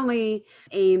not only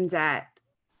aimed at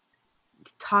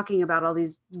talking about all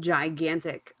these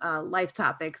gigantic life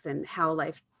topics and how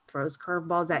life throws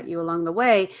curveballs at you along the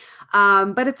way.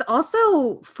 But it's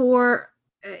also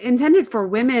intended for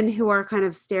women who are kind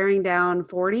of staring down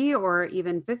 40 or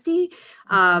even 50.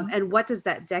 And what does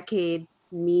that decade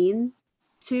mean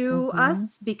to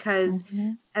us? Because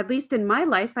at least in my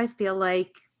life, I feel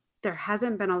like there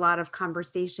hasn't been a lot of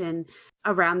conversation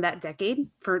around that decade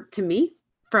to me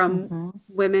from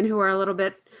women who are a little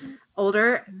bit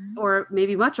older or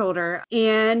maybe much older.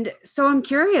 And so I'm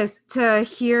curious to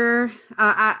hear,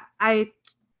 I'm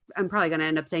probably going to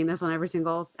end up saying this on every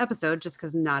single episode just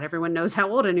because not everyone knows how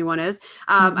old anyone is.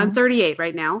 I'm 38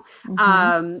 right now.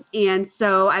 And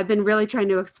so I've been really trying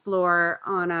to explore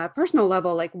on a personal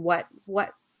level, like what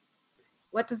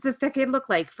does this decade look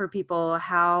like for people?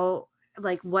 How,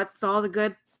 like, what's all the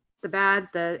good, the bad,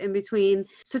 the in between?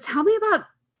 So tell me about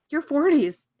your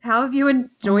 40s. How have you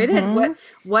enjoyed it?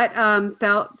 What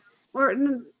felt, or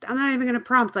I'm not even going to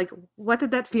prompt, like, what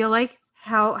did that feel like?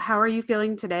 How are you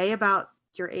feeling today about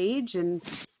your age and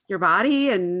your body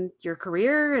and your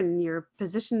career and your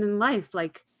position in life?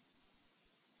 Like,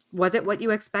 was it what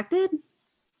you expected?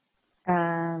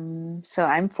 So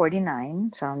I'm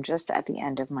 49, so I'm just at the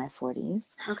end of my 40s.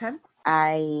 Okay.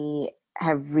 I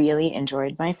have really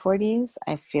enjoyed my 40s.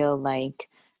 I feel like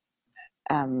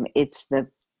it's the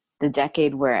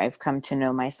decade where I've come to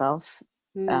know myself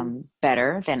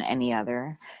better than any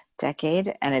other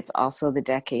decade. And it's also the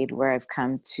decade where I've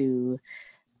come to,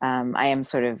 I am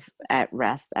sort of at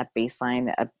rest, at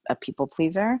baseline, a people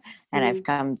pleaser. And I've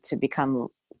come to become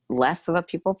less of a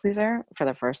people pleaser for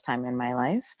the first time in my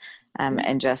life,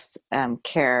 and just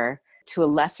care to a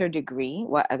lesser degree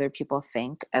what other people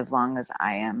think, as long as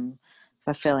I am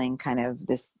fulfilling kind of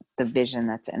the vision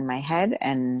that's in my head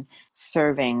and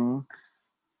serving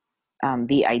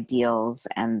the ideals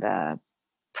and the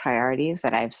priorities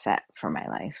that I've set for my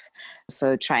life.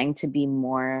 So trying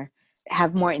to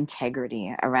have more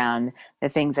integrity around the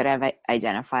things that I've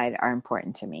identified are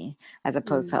important to me, as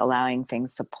opposed to allowing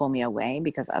things to pull me away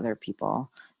because other people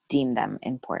deem them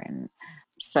important.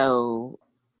 So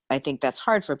I think that's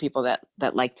hard for people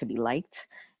that like to be liked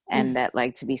and that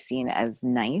like to be seen as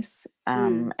nice.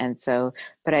 And so,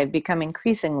 but I've become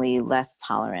increasingly less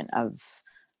tolerant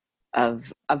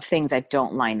of things that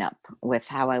don't line up with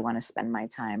how I want to spend my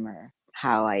time or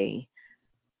how I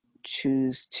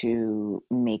choose to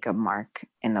make a mark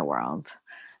in the world.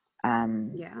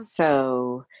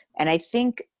 So, and I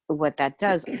think what that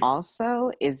does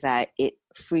also is that it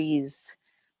frees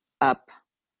up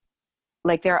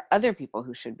like there are other people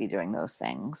who should be doing those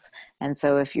things. And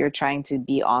so if you're trying to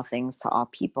be all things to all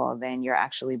people, then you're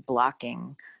actually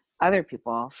blocking other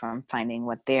people from finding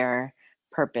what their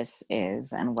purpose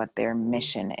is and what their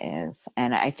mission is.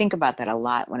 And I think about that a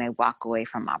lot when I walk away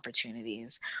from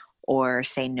opportunities or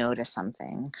say no to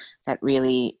something, that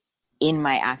really in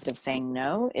my act of saying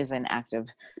no is an act of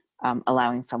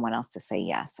allowing someone else to say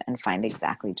yes and find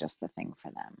exactly just the thing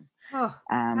for them. Oh,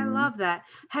 I love that.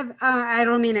 I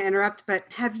don't mean to interrupt,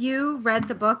 but have you read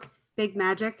the book Big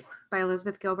Magic by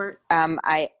Elizabeth Gilbert?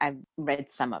 I've read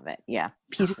some of it. Yeah.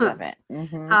 Pieces of it.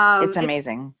 It's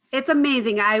amazing. It's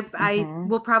amazing. I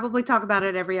will probably talk about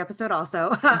it every episode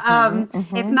also.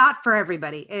 It's not for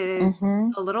everybody. It is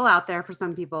a little out there for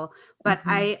some people, but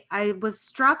I was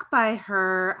struck by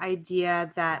her idea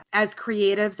that as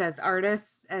creatives, as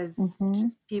artists, as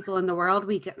just people in the world,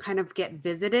 we kind of get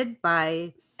visited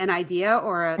by an idea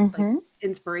or a like,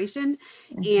 inspiration,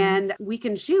 and we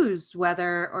can choose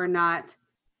whether or not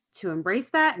to embrace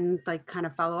that and like kind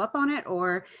of follow up on it,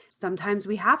 or sometimes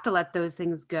we have to let those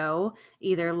things go.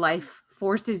 Either life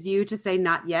forces you to say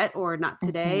not yet, or not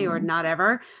today, or not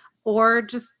ever, or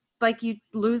just like you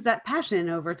lose that passion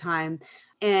over time.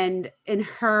 And in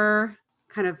her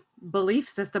kind of belief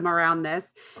system around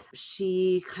this,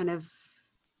 she kind of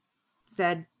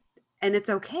said, and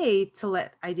it's okay to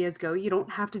let ideas go. You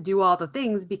don't have to do all the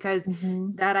things, because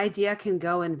that idea can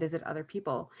go and visit other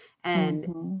people.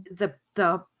 And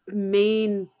the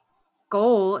main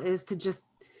goal is to just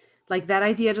like, that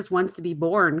idea just wants to be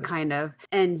born kind of,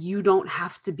 and you don't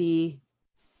have to be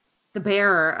the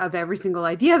bearer of every single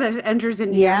idea that enters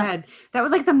into your head. That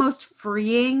was like the most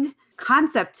freeing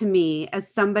concept to me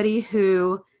as somebody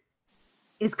who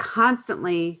is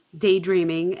constantly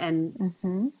daydreaming and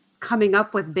coming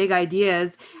up with big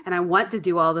ideas, and I want to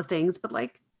do all the things, but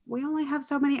like, we only have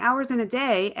so many hours in a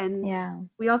day, and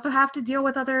we also have to deal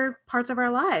with other parts of our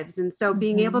lives. And so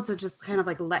being able to just kind of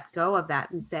like let go of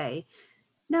that and say,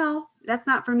 no, that's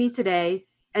not for me today.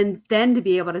 And then to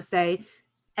be able to say,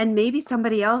 and maybe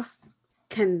somebody else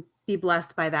can be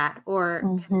blessed by that, or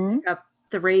can pick up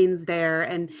the reins there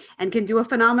and can do a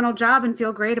phenomenal job and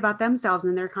feel great about themselves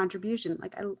and their contribution.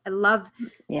 Like I love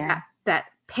that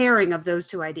pairing of those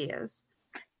two ideas.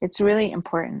 It's really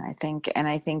important, I think. And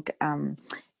I think,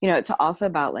 it's also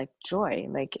about like joy.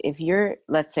 Like if you're,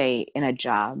 let's say, in a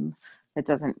job that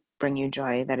doesn't bring you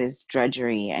joy, that is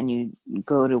drudgery, and you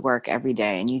go to work every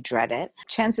day and you dread it,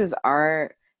 chances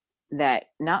are that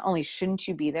not only shouldn't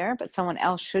you be there, but someone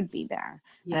else should be there.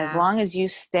 And as long as you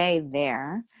stay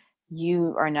there,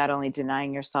 you are not only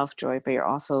denying yourself joy, but you're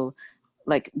also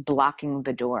like blocking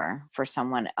the door for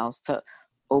someone else to,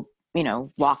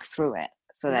 walk through it,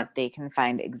 so that they can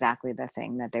find exactly the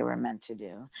thing that they were meant to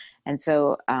do. And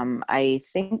so I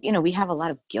think, we have a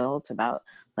lot of guilt about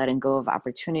letting go of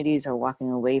opportunities or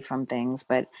walking away from things,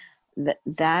 but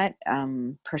that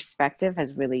perspective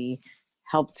has really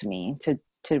helped me to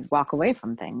walk away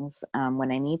from things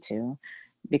when I need to,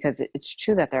 because it's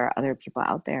true that there are other people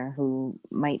out there who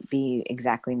might be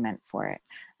exactly meant for it.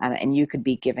 And you could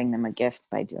be giving them a gift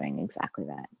by doing exactly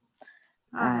that.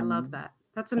 I love that.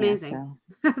 That's amazing.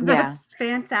 That's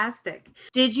fantastic.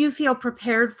 Did you feel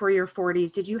prepared for your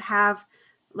 40s? Did you have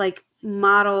like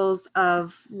models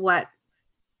of what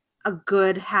a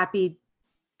good, happy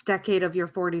decade of your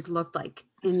 40s looked like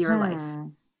in your life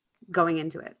going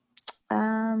into it?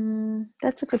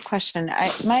 That's a good question.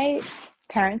 My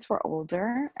parents were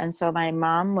older, and so my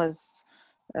mom was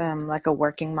like a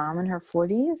working mom in her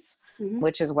 40s,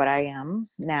 which is what I am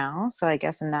now. So I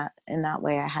guess in that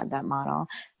way I had that model.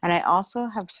 And I also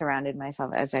have surrounded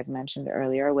myself, as I've mentioned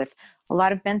earlier, with a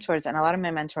lot of mentors, and a lot of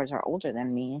my mentors are older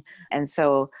than me. And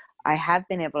so I have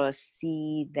been able to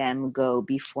see them go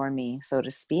before me, so to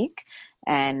speak.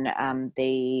 And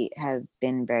they have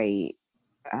been very,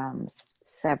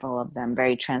 several of them,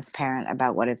 very transparent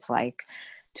about what it's like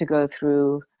to go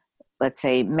through, let's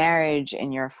say, marriage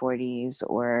in your 40s,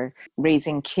 or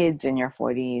raising kids in your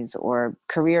 40s, or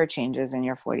career changes in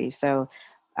your 40s. So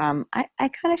I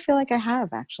kind of feel like I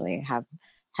have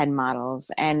had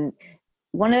models. And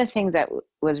one of the things that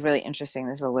was really interesting,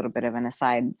 this is a little bit of an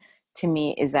aside to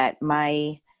me, is that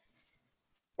my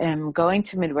going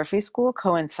to midwifery school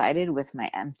coincided with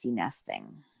my empty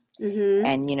nesting.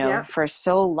 And, for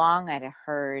so long I'd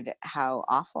heard how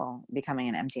awful becoming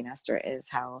an empty nester is,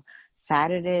 how sad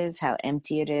it is, how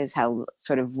empty it is, how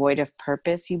sort of void of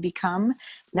purpose you become.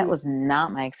 That was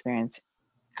not my experience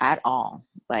at all.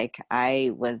 Like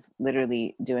I was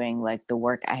literally doing like the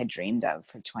work I had dreamed of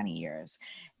for 20 years.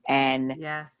 And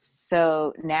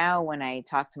so now when I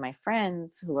talk to my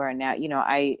friends who are now,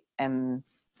 I am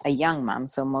a young mom,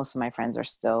 so most of my friends are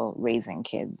still raising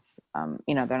kids.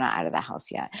 You know, they're not out of the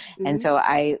house yet. And Mm-hmm. so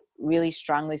I really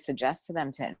strongly suggest to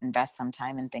them to invest some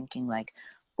time in thinking like,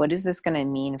 what is this going to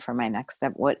mean for my next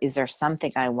step? What is there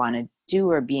something I want to do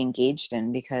or be engaged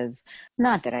in? Because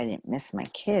not that I didn't miss my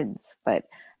kids, but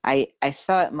I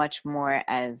saw it much more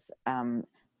as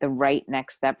the right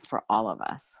next step for all of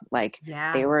us. Like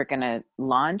Yeah. they were going to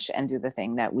launch and do the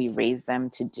thing that we raised them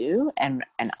to do. And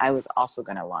I was also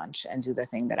going to launch and do the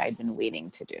thing that I'd been waiting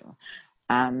to do.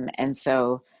 And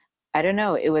so I don't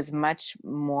know, it was much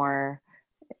more,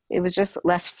 it was just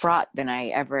less fraught than I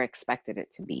ever expected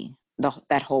it to be,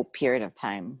 that whole period of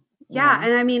time. Yeah. You know?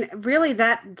 And I mean, really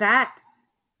that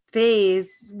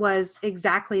phase was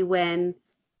exactly when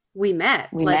we met.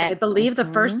 We Like, I met. believe the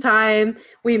Mm-hmm. first time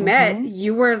we met, Mm-hmm.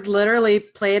 you were literally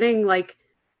planning like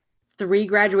 3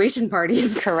 graduation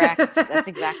parties. Correct. That's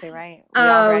exactly right. We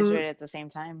all graduated at the same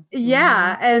time.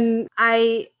 Yeah. And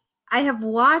I have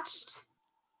watched,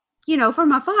 you know,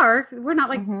 from afar, we're not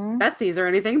like Mm-hmm. besties or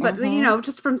anything, but you Mm-hmm. know,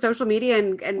 just from social media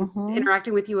and Mm-hmm.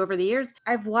 interacting with you over the years,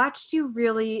 I've watched you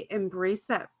really embrace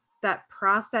that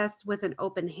process with an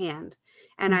open hand.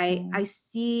 And I Mm-hmm.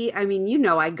 see, I mean, you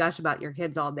know, I gush about your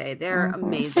kids all day. They're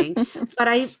amazing. Mm-hmm. But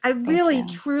I Thank really you.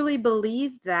 truly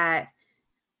believe that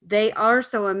they are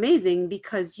so amazing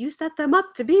because you set them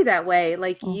up to be that way.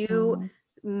 Like you Mm-hmm.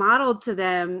 modeled to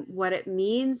them what it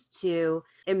means to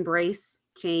embrace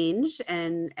change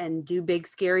and do big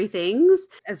scary things.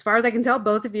 As far as I can tell,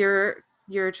 both of your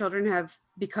children have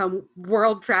become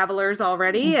world travelers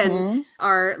already and Mm-hmm.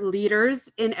 are leaders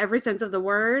in every sense of the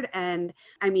word. And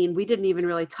I mean, we didn't even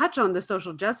really touch on the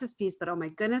social justice piece, but oh my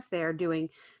goodness, they are doing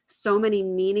so many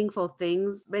meaningful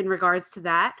things in regards to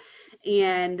that.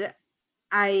 And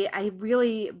I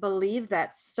really believe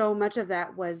that so much of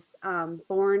that was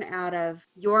born out of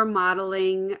your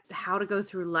modeling how to go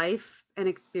through life and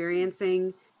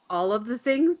experiencing all of the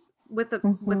things with a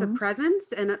Mm-hmm.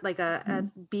 presence and like a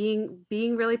being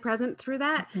really present through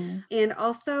that, Mm-hmm. and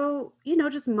also, you know,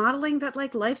 just modeling that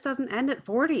like life doesn't end at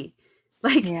 40.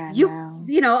 Like Yeah, no.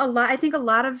 you know, a lot, I think a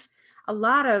lot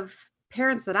of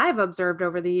parents that I've observed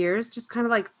over the years just kind of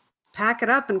like pack it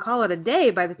up and call it a day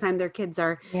by the time their kids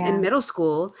are in Yeah. middle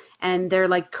school, and they're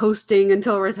like coasting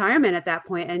until retirement at that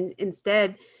point. And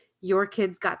instead, your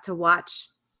kids got to watch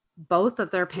both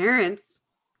of their parents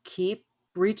keep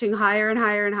reaching higher and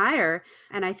higher and higher.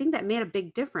 And I think that made a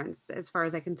big difference as far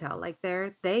as I can tell. Like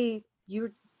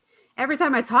you every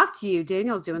time I talk to you,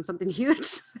 Daniel's doing something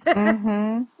huge.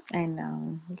 Mm-hmm. I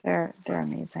know. They're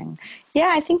amazing.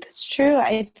 Yeah, I think that's true.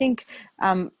 I think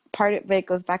part of it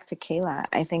goes back to Kayla.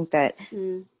 I think that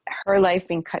Mm, her life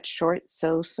being cut short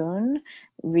so soon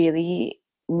really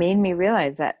made me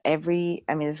realize that I mean,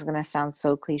 this is going to sound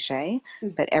so cliche,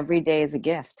 mm, but every day is a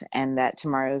gift and that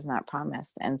tomorrow is not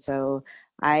promised. And so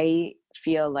I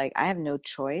feel like I have no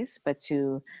choice but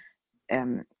to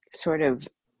um, sort of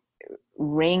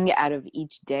wring out of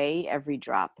each day every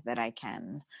drop that I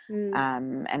can.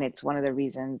 mm, And it's one of the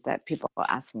reasons that people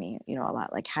ask me, you know, a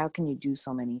lot, like, how can you do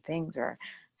so many things, or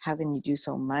how can you do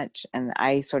so much? And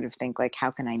I sort of think like,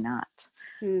 how can I not?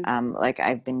 mm, Like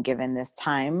I've been given this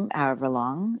time, however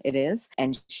long it is,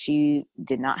 and she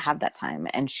did not have that time.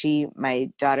 And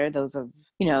my daughter, those of,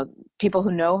 you know, people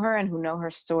who know her and who know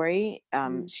her story,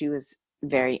 mm, she was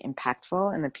very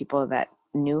impactful, and the people that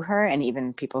knew her and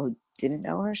even people who didn't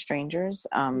know her, strangers.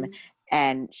 mm.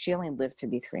 And she only lived to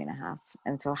be 3.5.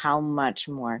 And so how much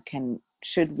more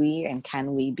should we and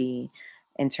can we be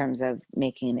in terms of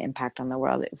making an impact on the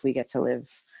world if we get to live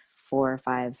 4,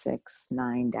 5, 6,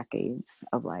 9 decades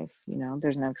of life? You know,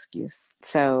 there's no excuse.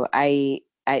 So I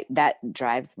that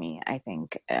drives me, I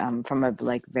think, from a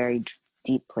like very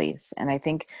deep place. And I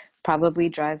think probably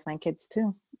drives my kids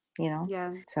too, you know?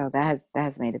 Yeah. So that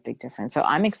has made a big difference. So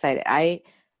I'm excited.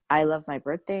 I love my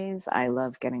birthdays. I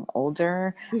love getting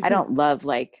older. I don't love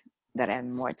like that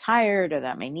I'm more tired or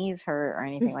that my knees hurt or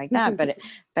anything like that,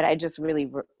 but I just really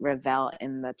revel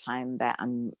in the time that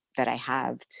I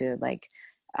have to like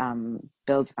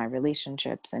build my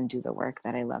relationships and do the work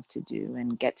that I love to do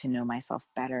and get to know myself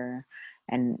better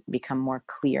and become more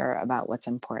clear about what's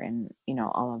important, you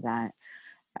know, all of that.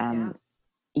 Yeah. Um,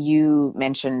 you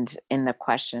mentioned in the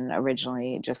question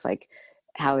originally, just like,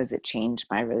 how has it changed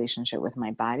my relationship with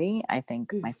my body? I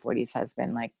think Mm, my 40s has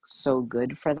been like so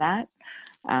good for that.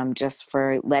 Just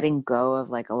for letting go of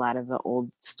like a lot of the old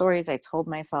stories I told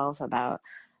myself about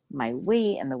my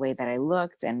weight and the way that I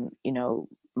looked, and, you know,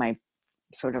 my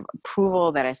sort of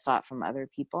approval that I sought from other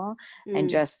people, and mm,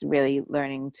 just really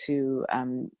learning to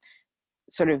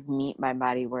sort of meet my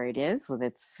body where it is with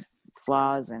its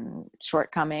flaws and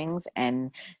shortcomings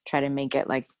and try to make it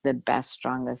like the best,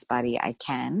 strongest body I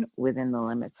can within the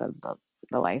limits of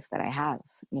the life that I have,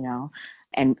 you know,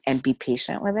 and be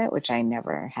patient with it, which I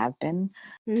never have been.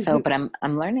 So, but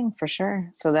I'm learning for sure.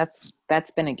 So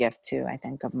that's been a gift too, I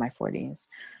think, of my 40s.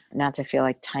 Not to feel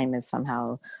like time is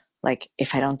somehow like,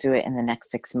 if I don't do it in the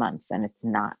next 6 months, then it's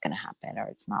not going to happen or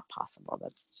it's not possible.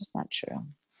 That's just not true.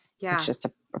 Yeah. It's just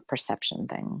a perception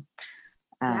thing.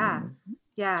 Yeah.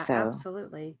 Yeah, So.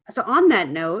 absolutely. So on that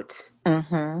note,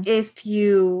 if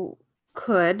you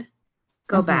could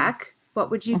go back, what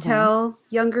would you tell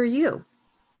younger you?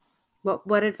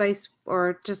 What advice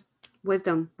or just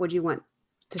wisdom would you want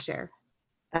to share?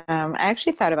 I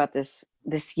actually thought about this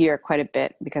year quite a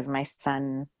bit because my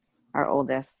son, our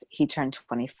oldest, he turned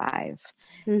 25.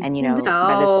 And, you know,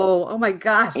 oh my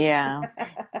gosh. Yeah.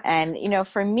 And, you know,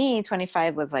 for me,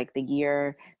 25 was like the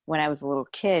year when I was a little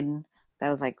kid that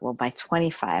was like, well, by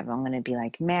 25, I'm going to be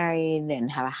like married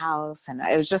and have a house. And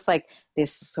it was just like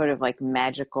this sort of like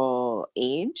magical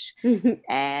age.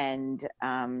 And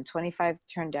 25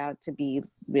 turned out to be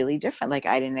really different. Like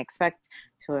I didn't expect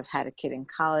to have had a kid in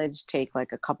college, take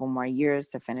like a couple more years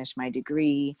to finish my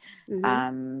degree.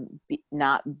 Originally,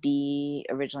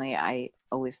 I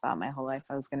always thought my whole life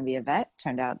I was going to be a vet.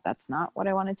 Turned out that's not what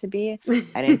I wanted to be.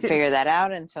 I didn't figure that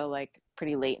out until like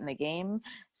pretty late in the game.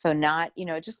 So not, you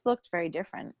know, it just looked very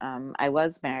different. I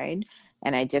was married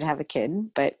and I did have a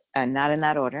kid, but not in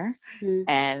that order.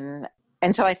 And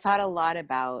so I thought a lot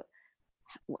about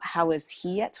how was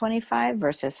he at 25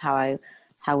 versus how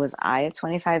was I at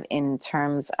 25 in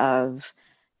terms of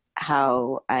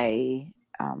how I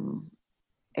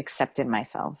accepted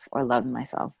myself or loved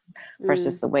myself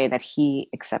versus the way that he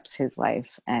accepts his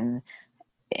life and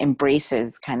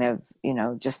embraces kind of, you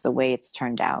know, just the way it's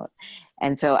turned out.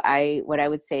 And so what I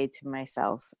would say to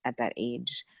myself at that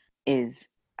age is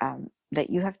that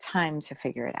you have time to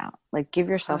figure it out. Like give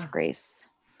yourself grace.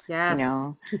 Yes. You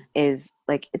know, is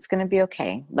like, it's going to be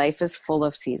okay. Life is full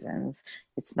of seasons.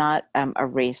 It's not a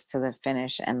race to the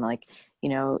finish. And like, you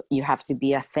know, you have to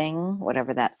be a thing,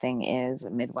 whatever that thing is,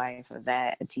 a midwife, a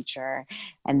vet, a teacher.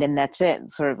 And then that's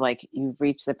it. Sort of like you've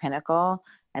reached the pinnacle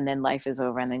and then life is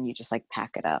over and then you just like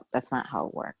pack it up. That's not how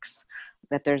it works.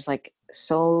 That there's like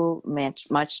so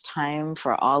much time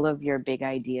for all of your big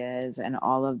ideas and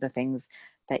all of the things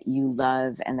that you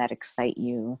love and that excite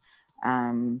you.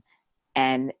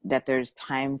 And that there's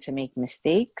time to make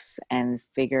mistakes and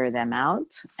figure them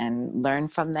out and learn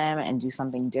from them and do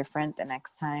something different the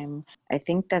next time. I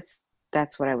think that's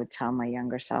what I would tell my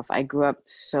younger self. I grew up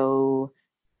so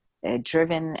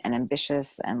driven and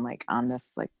ambitious and like on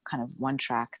this like kind of one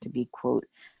track to be, quote,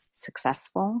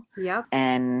 successful. Yep.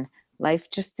 And life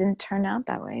just didn't turn out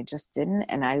that way. It just didn't.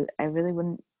 And I really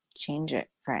wouldn't change it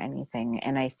for anything.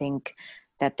 And I think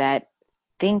that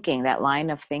thinking, that line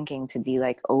of thinking, to be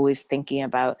like always thinking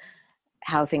about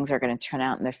how things are going to turn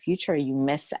out in the future, you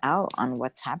miss out on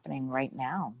what's happening right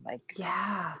now. Like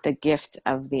the gift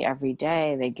of the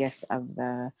everyday, the gift of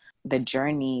the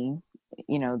journey,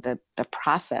 you know, the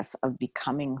process of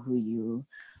becoming who you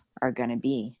are going to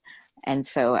be. And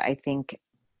so I think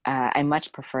I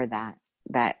much prefer that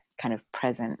kind of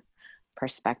present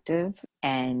perspective.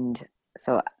 And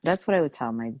so that's what I would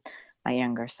tell my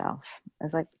younger self.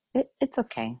 It's like, it's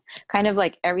okay. Kind of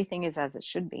like everything is as it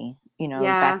should be, you know,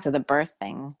 back to the birth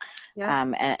thing,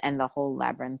 and the whole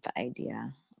labyrinth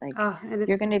idea. Like,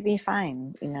 you're going to be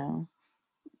fine, you know,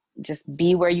 just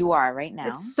be where you are right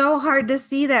now. It's so hard to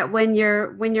see that when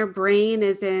your brain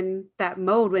is in that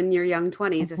mode when you're young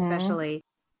 20s, especially.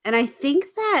 And I think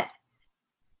that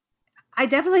I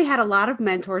definitely had a lot of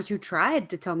mentors who tried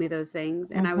to tell me those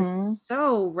things. And I was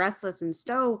so restless and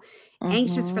so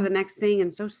anxious for the next thing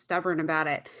and so stubborn about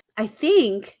it. I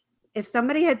think if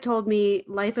somebody had told me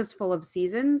life is full of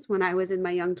seasons when I was in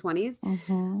my young 20s,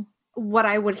 what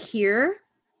I would hear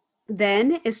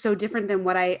then is so different than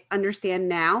what I understand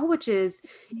now, which is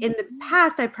in the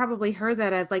past, I probably heard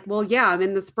that as like, well, yeah, I'm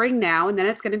in the spring now, and then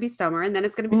it's going to be summer, and then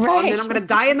it's going to be fall, and then I'm going to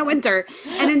die in the winter.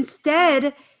 And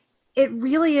instead, it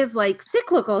really is like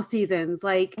cyclical seasons.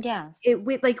 Like,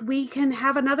 we can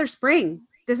have another spring.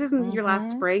 This isn't your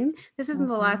last spring. This isn't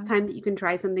the last time that you can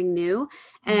try something new.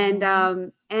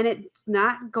 And it's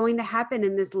not going to happen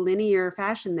in this linear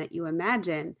fashion that you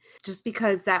imagine, just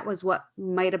because that was what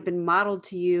might have been modeled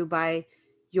to you by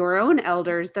your own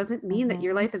elders doesn't mean that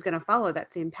your life is going to follow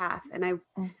that same path. And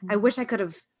I wish I could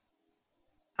have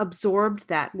absorbed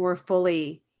that more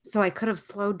fully, so I could have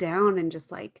slowed down and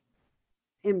just like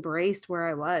embraced where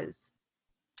I was.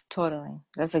 Totally.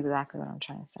 That's exactly what I'm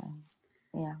trying to say.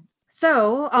 Yeah.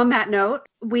 So, on that note,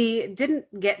 we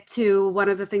didn't get to one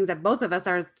of the things that both of us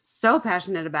are so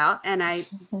passionate about, and I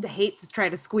hate to try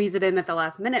to squeeze it in at the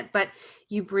last minute, but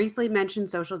you briefly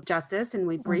mentioned social justice, and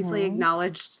we briefly Mm-hmm.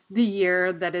 acknowledged the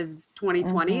year that is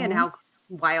 2020 and Mm-hmm. how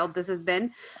wild this has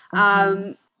been.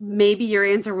 Mm-hmm. Maybe your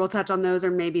answer will touch on those,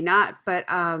 or maybe not, but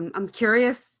I'm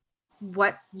curious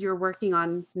what you're working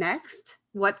on next.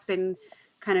 What's been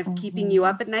kind of keeping you Mm-hmm.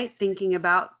 up at night thinking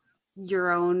about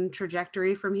your own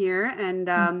trajectory from here,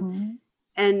 Mm-hmm.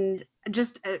 and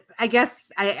just I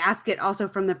guess I ask it also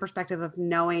from the perspective of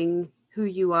knowing who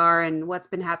you are and what's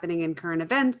been happening in current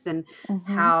events and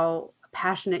Mm-hmm. how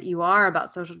passionate you are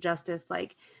about social justice.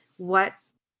 Like what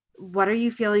what are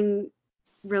you feeling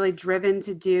really driven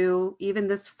to do even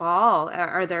this fall?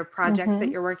 Are there projects that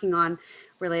Mm-hmm. you're working on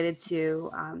related to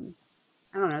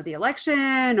I don't know, the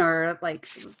election, or like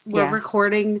we're Yeah.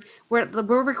 recording we're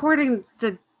recording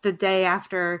the day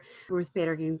after Ruth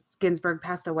Bader Ginsburg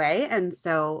passed away, and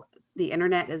so the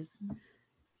internet is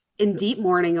in deep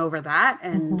mourning over that,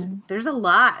 and Mm-hmm. there's a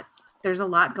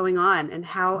lot going on. And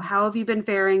how have you been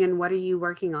faring, and what are you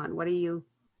working on? What are you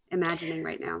imagining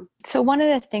right now? So one of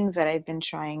the things that I've been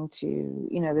trying to,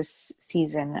 this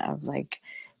season of like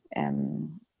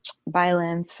um,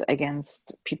 violence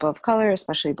against people of color,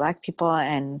 especially Black people,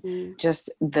 and Mm,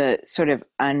 just the sort of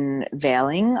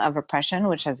unveiling of oppression,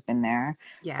 which has been there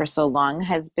for so yes. long,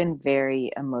 has been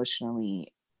very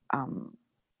emotionally um,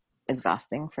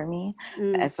 exhausting for me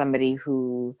Mm, as somebody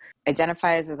who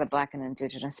identifies as a Black and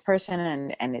Indigenous person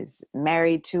and is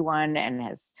married to one and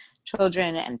has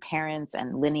children and parents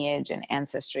and lineage and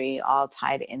ancestry all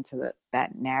tied into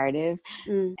that narrative.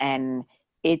 mm, And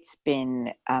it's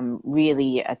been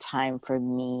really a time for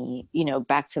me,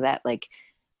 back to that, like,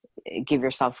 give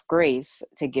yourself grace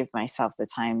to give myself the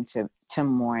time to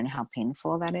mourn how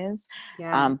painful that is.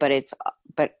 yeah.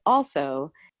 But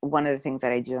also one of the things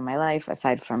that I do in my life,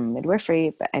 aside from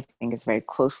midwifery, but I think is very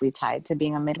closely tied to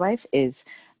being a midwife, is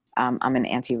I'm an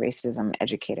anti-racism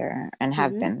educator and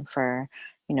have Mm-hmm. been for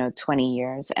 20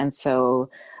 years. And so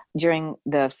during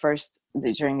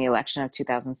the election of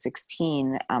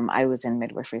 2016, I was in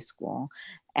midwifery school,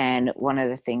 and one of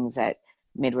the things that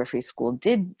midwifery school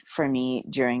did for me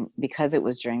because it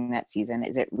was during that season,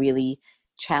 is it really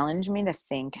challenged me to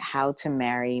think how to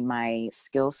marry my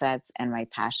skill sets and my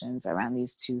passions around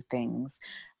these two things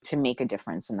to make a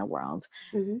difference in the world.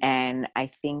 Mm-hmm. And I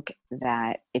think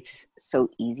that it's so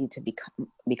easy to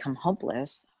become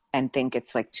hopeless and think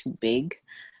it's like too big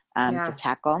to Yeah.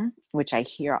 tackle, which I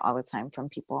hear all the time from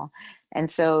people.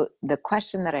 And so the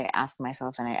question that I ask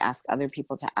myself, and I ask other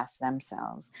people to ask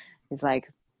themselves, is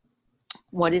like,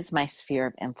 what is my sphere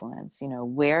of influence?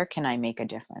 Where can I make a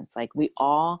difference? Like, we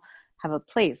all have a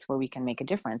place where we can make a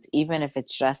difference, even if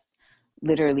it's just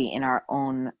literally in our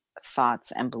own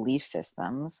thoughts and belief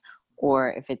systems,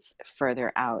 or if it's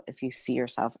further out, if you see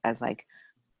yourself as like,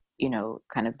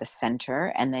 kind of the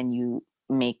center, and then you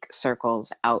make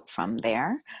circles out from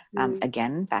there.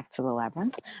 Again, back to the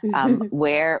labyrinth. Mm.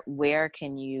 Where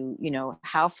can you,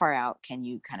 how far out can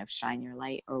you kind of shine your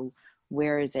light, or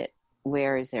where is it?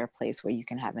 Where is there a place where you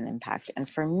can have an impact? And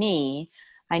for me,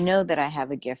 I know that I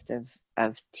have a gift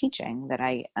of teaching, that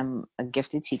I am a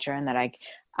gifted teacher, and that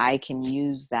I can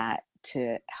use that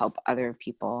to help other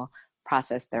people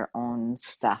process their own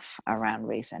stuff around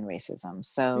race and racism.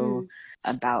 So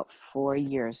about 4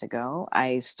 years ago,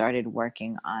 I started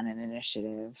working on an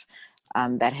initiative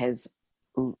that has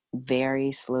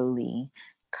very slowly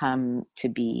come to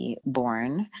be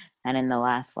born. And in the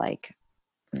last, like,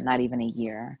 not even a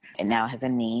year, it now has a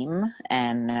name,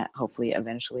 and hopefully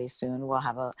eventually soon we'll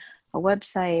have a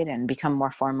website and become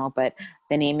more formal. But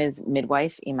the name is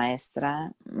Midwife y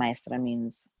Maestra. Maestra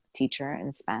means teacher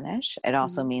in Spanish. It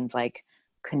also Mm. means like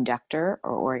conductor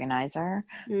or organizer,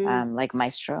 Mm. like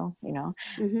maestro,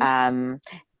 Mm-hmm. Um,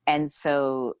 and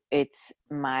so it's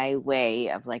my way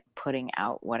of like putting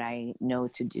out what I know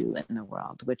to do in the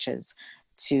world, which is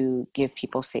to give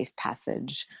people safe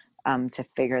passage to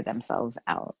figure themselves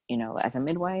out, as a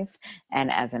midwife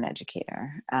and as an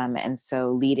educator. And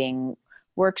so leading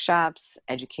workshops,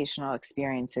 educational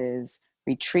experiences,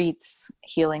 retreats,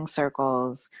 healing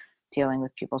circles, dealing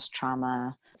with people's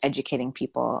trauma, educating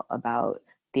people about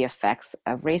the effects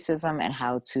of racism and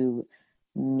how to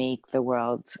make the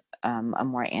world a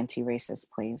more anti-racist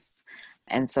place.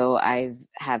 And so I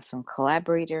have some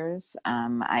collaborators.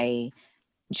 I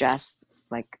just,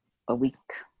 like, a week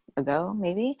ago,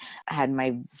 maybe, I had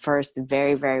my first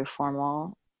very, very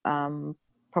formal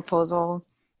proposal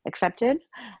accepted,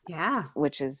 Yeah.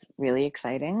 which is really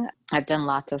exciting. I've done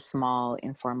lots of small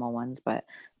informal ones, but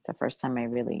It's the first time I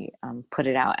really put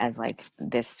it out as like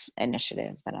this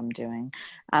initiative that I'm doing.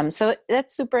 So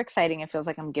that's super exciting. It feels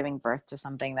like I'm giving birth to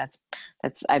something that's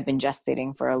I've been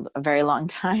gestating for a very long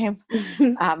time,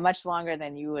 much longer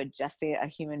than you would gestate a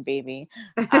human baby.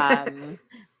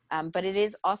 But it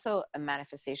is also a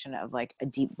manifestation of like a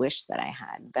deep wish that I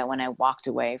had, that when I walked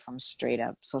away from straight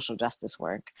up social justice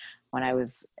work, when I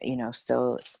was,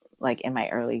 still like in my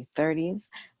early 30s,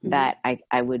 that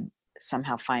I would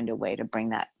somehow find a way to bring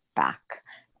that back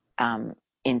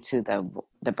into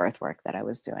the birth work that I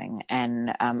was doing.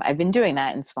 And I've been doing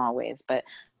that in small ways, but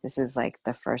this is like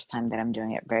the first time that I'm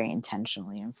doing it very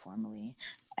intentionally and formally.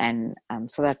 And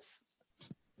so that's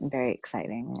very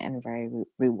exciting and very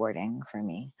rewarding for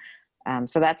me.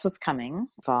 So that's what's coming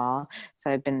fall.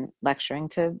 So I've been lecturing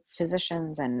to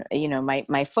physicians, and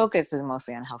my focus is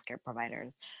mostly on healthcare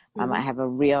providers. I have a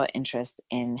real interest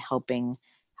in helping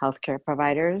healthcare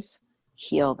providers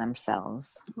heal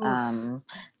themselves,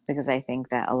 because I think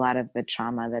that a lot of the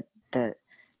trauma that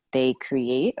they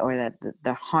create, or that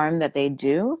the harm that they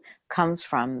do, comes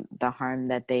from the harm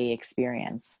that they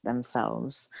experience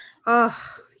themselves. Oh,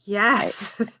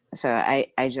 yes.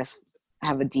 I just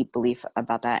have a deep belief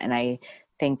about that, and I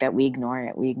think that we ignore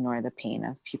it. We ignore the pain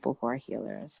of people who are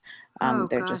healers.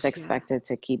 They're just expected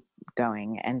to keep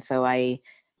going, and so I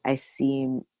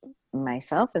see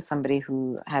myself as somebody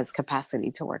who has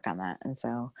capacity to work on that, and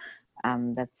so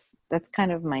that's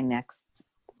kind of my next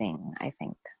thing, I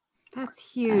think.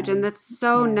 That's huge, and that's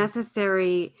so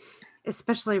necessary,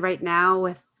 especially right now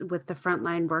with the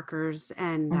frontline workers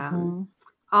and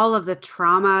all of the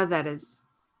trauma that is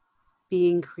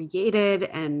being created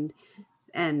and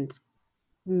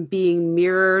being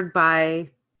mirrored by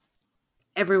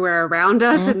everywhere around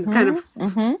us and kind of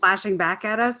flashing back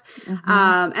at us.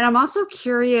 And I'm also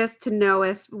curious to know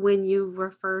if, when you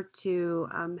refer to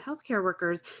healthcare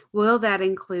workers, will that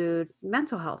include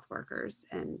mental health workers?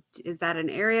 And is that an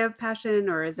area of passion,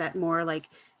 or is that more like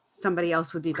somebody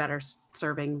else would be better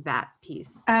serving that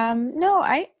piece? No,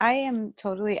 I am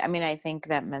totally, I think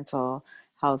that mental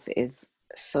health is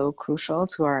so crucial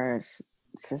to our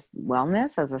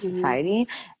wellness as a society,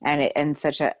 and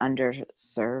such an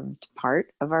underserved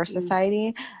part of our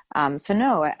society. So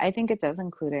no, I think it does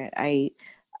include it. I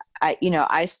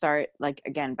start, like,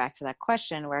 again, back to that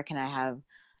question, where can I have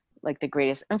like the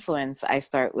greatest influence? I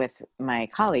start with my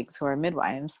colleagues who are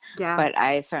midwives, but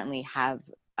I certainly have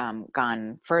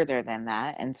gone further than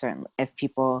that. And certainly if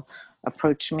people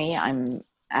approach me, I'm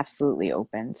absolutely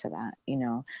open to that.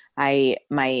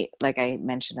 Like I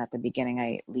mentioned at the beginning,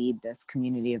 I lead this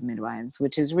community of midwives,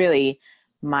 which is really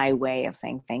my way of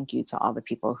saying thank you to all the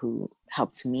people who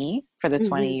helped me for the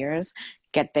 20 years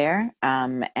get there.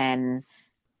 And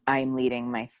I'm leading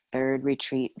my third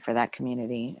retreat for that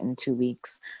community in 2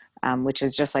 weeks, which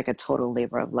is just like a total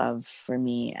labor of love for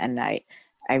me. And I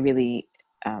really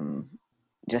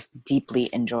just deeply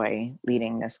enjoy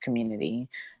leading this community.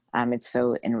 It's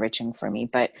so enriching for me.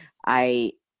 But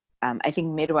I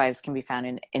think midwives can be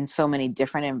found in so many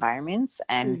different environments,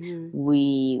 and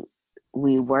we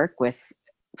work with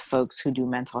folks who do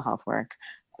mental health work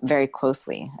very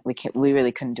closely. We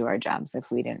really couldn't do our jobs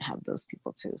if we didn't have those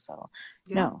people too. So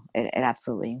no, it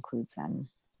absolutely includes them.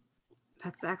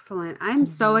 That's excellent. I'm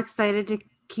so excited to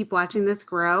keep watching this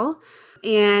grow.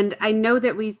 And I know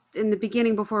that in the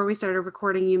beginning, before we started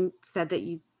recording, you said that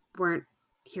you weren't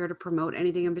here to promote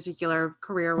anything in particular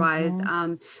career-wise.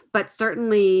 But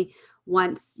certainly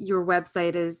once your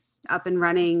website is up and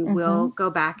running, we'll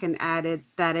go back and add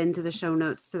that into the show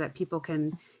notes so that people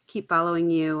can keep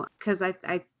following you, because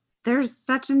I there's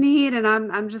such a need, and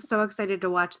I'm just so excited to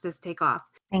watch this take off.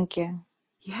 Thank you.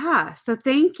 Yeah. So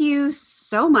thank you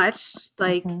so much.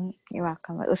 Like, you're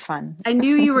welcome. It was fun. I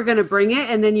knew you were going to bring it,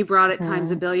 and then you brought it times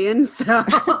a billion. So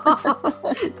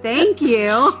thank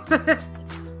you.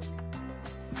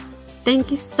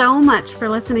 Thank you so much for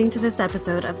listening to this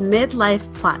episode of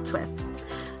Midlife Plot Twists.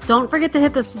 Don't forget to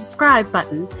hit the subscribe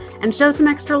button and show some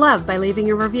extra love by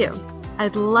leaving a review.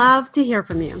 I'd love to hear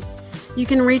from you. You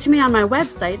can reach me on my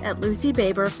website at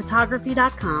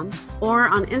lucybaberphotography.com or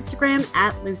on Instagram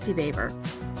at lucybaber.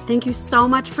 Thank you so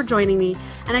much for joining me,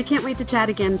 and I can't wait to chat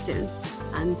again soon.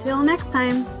 Until next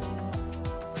time.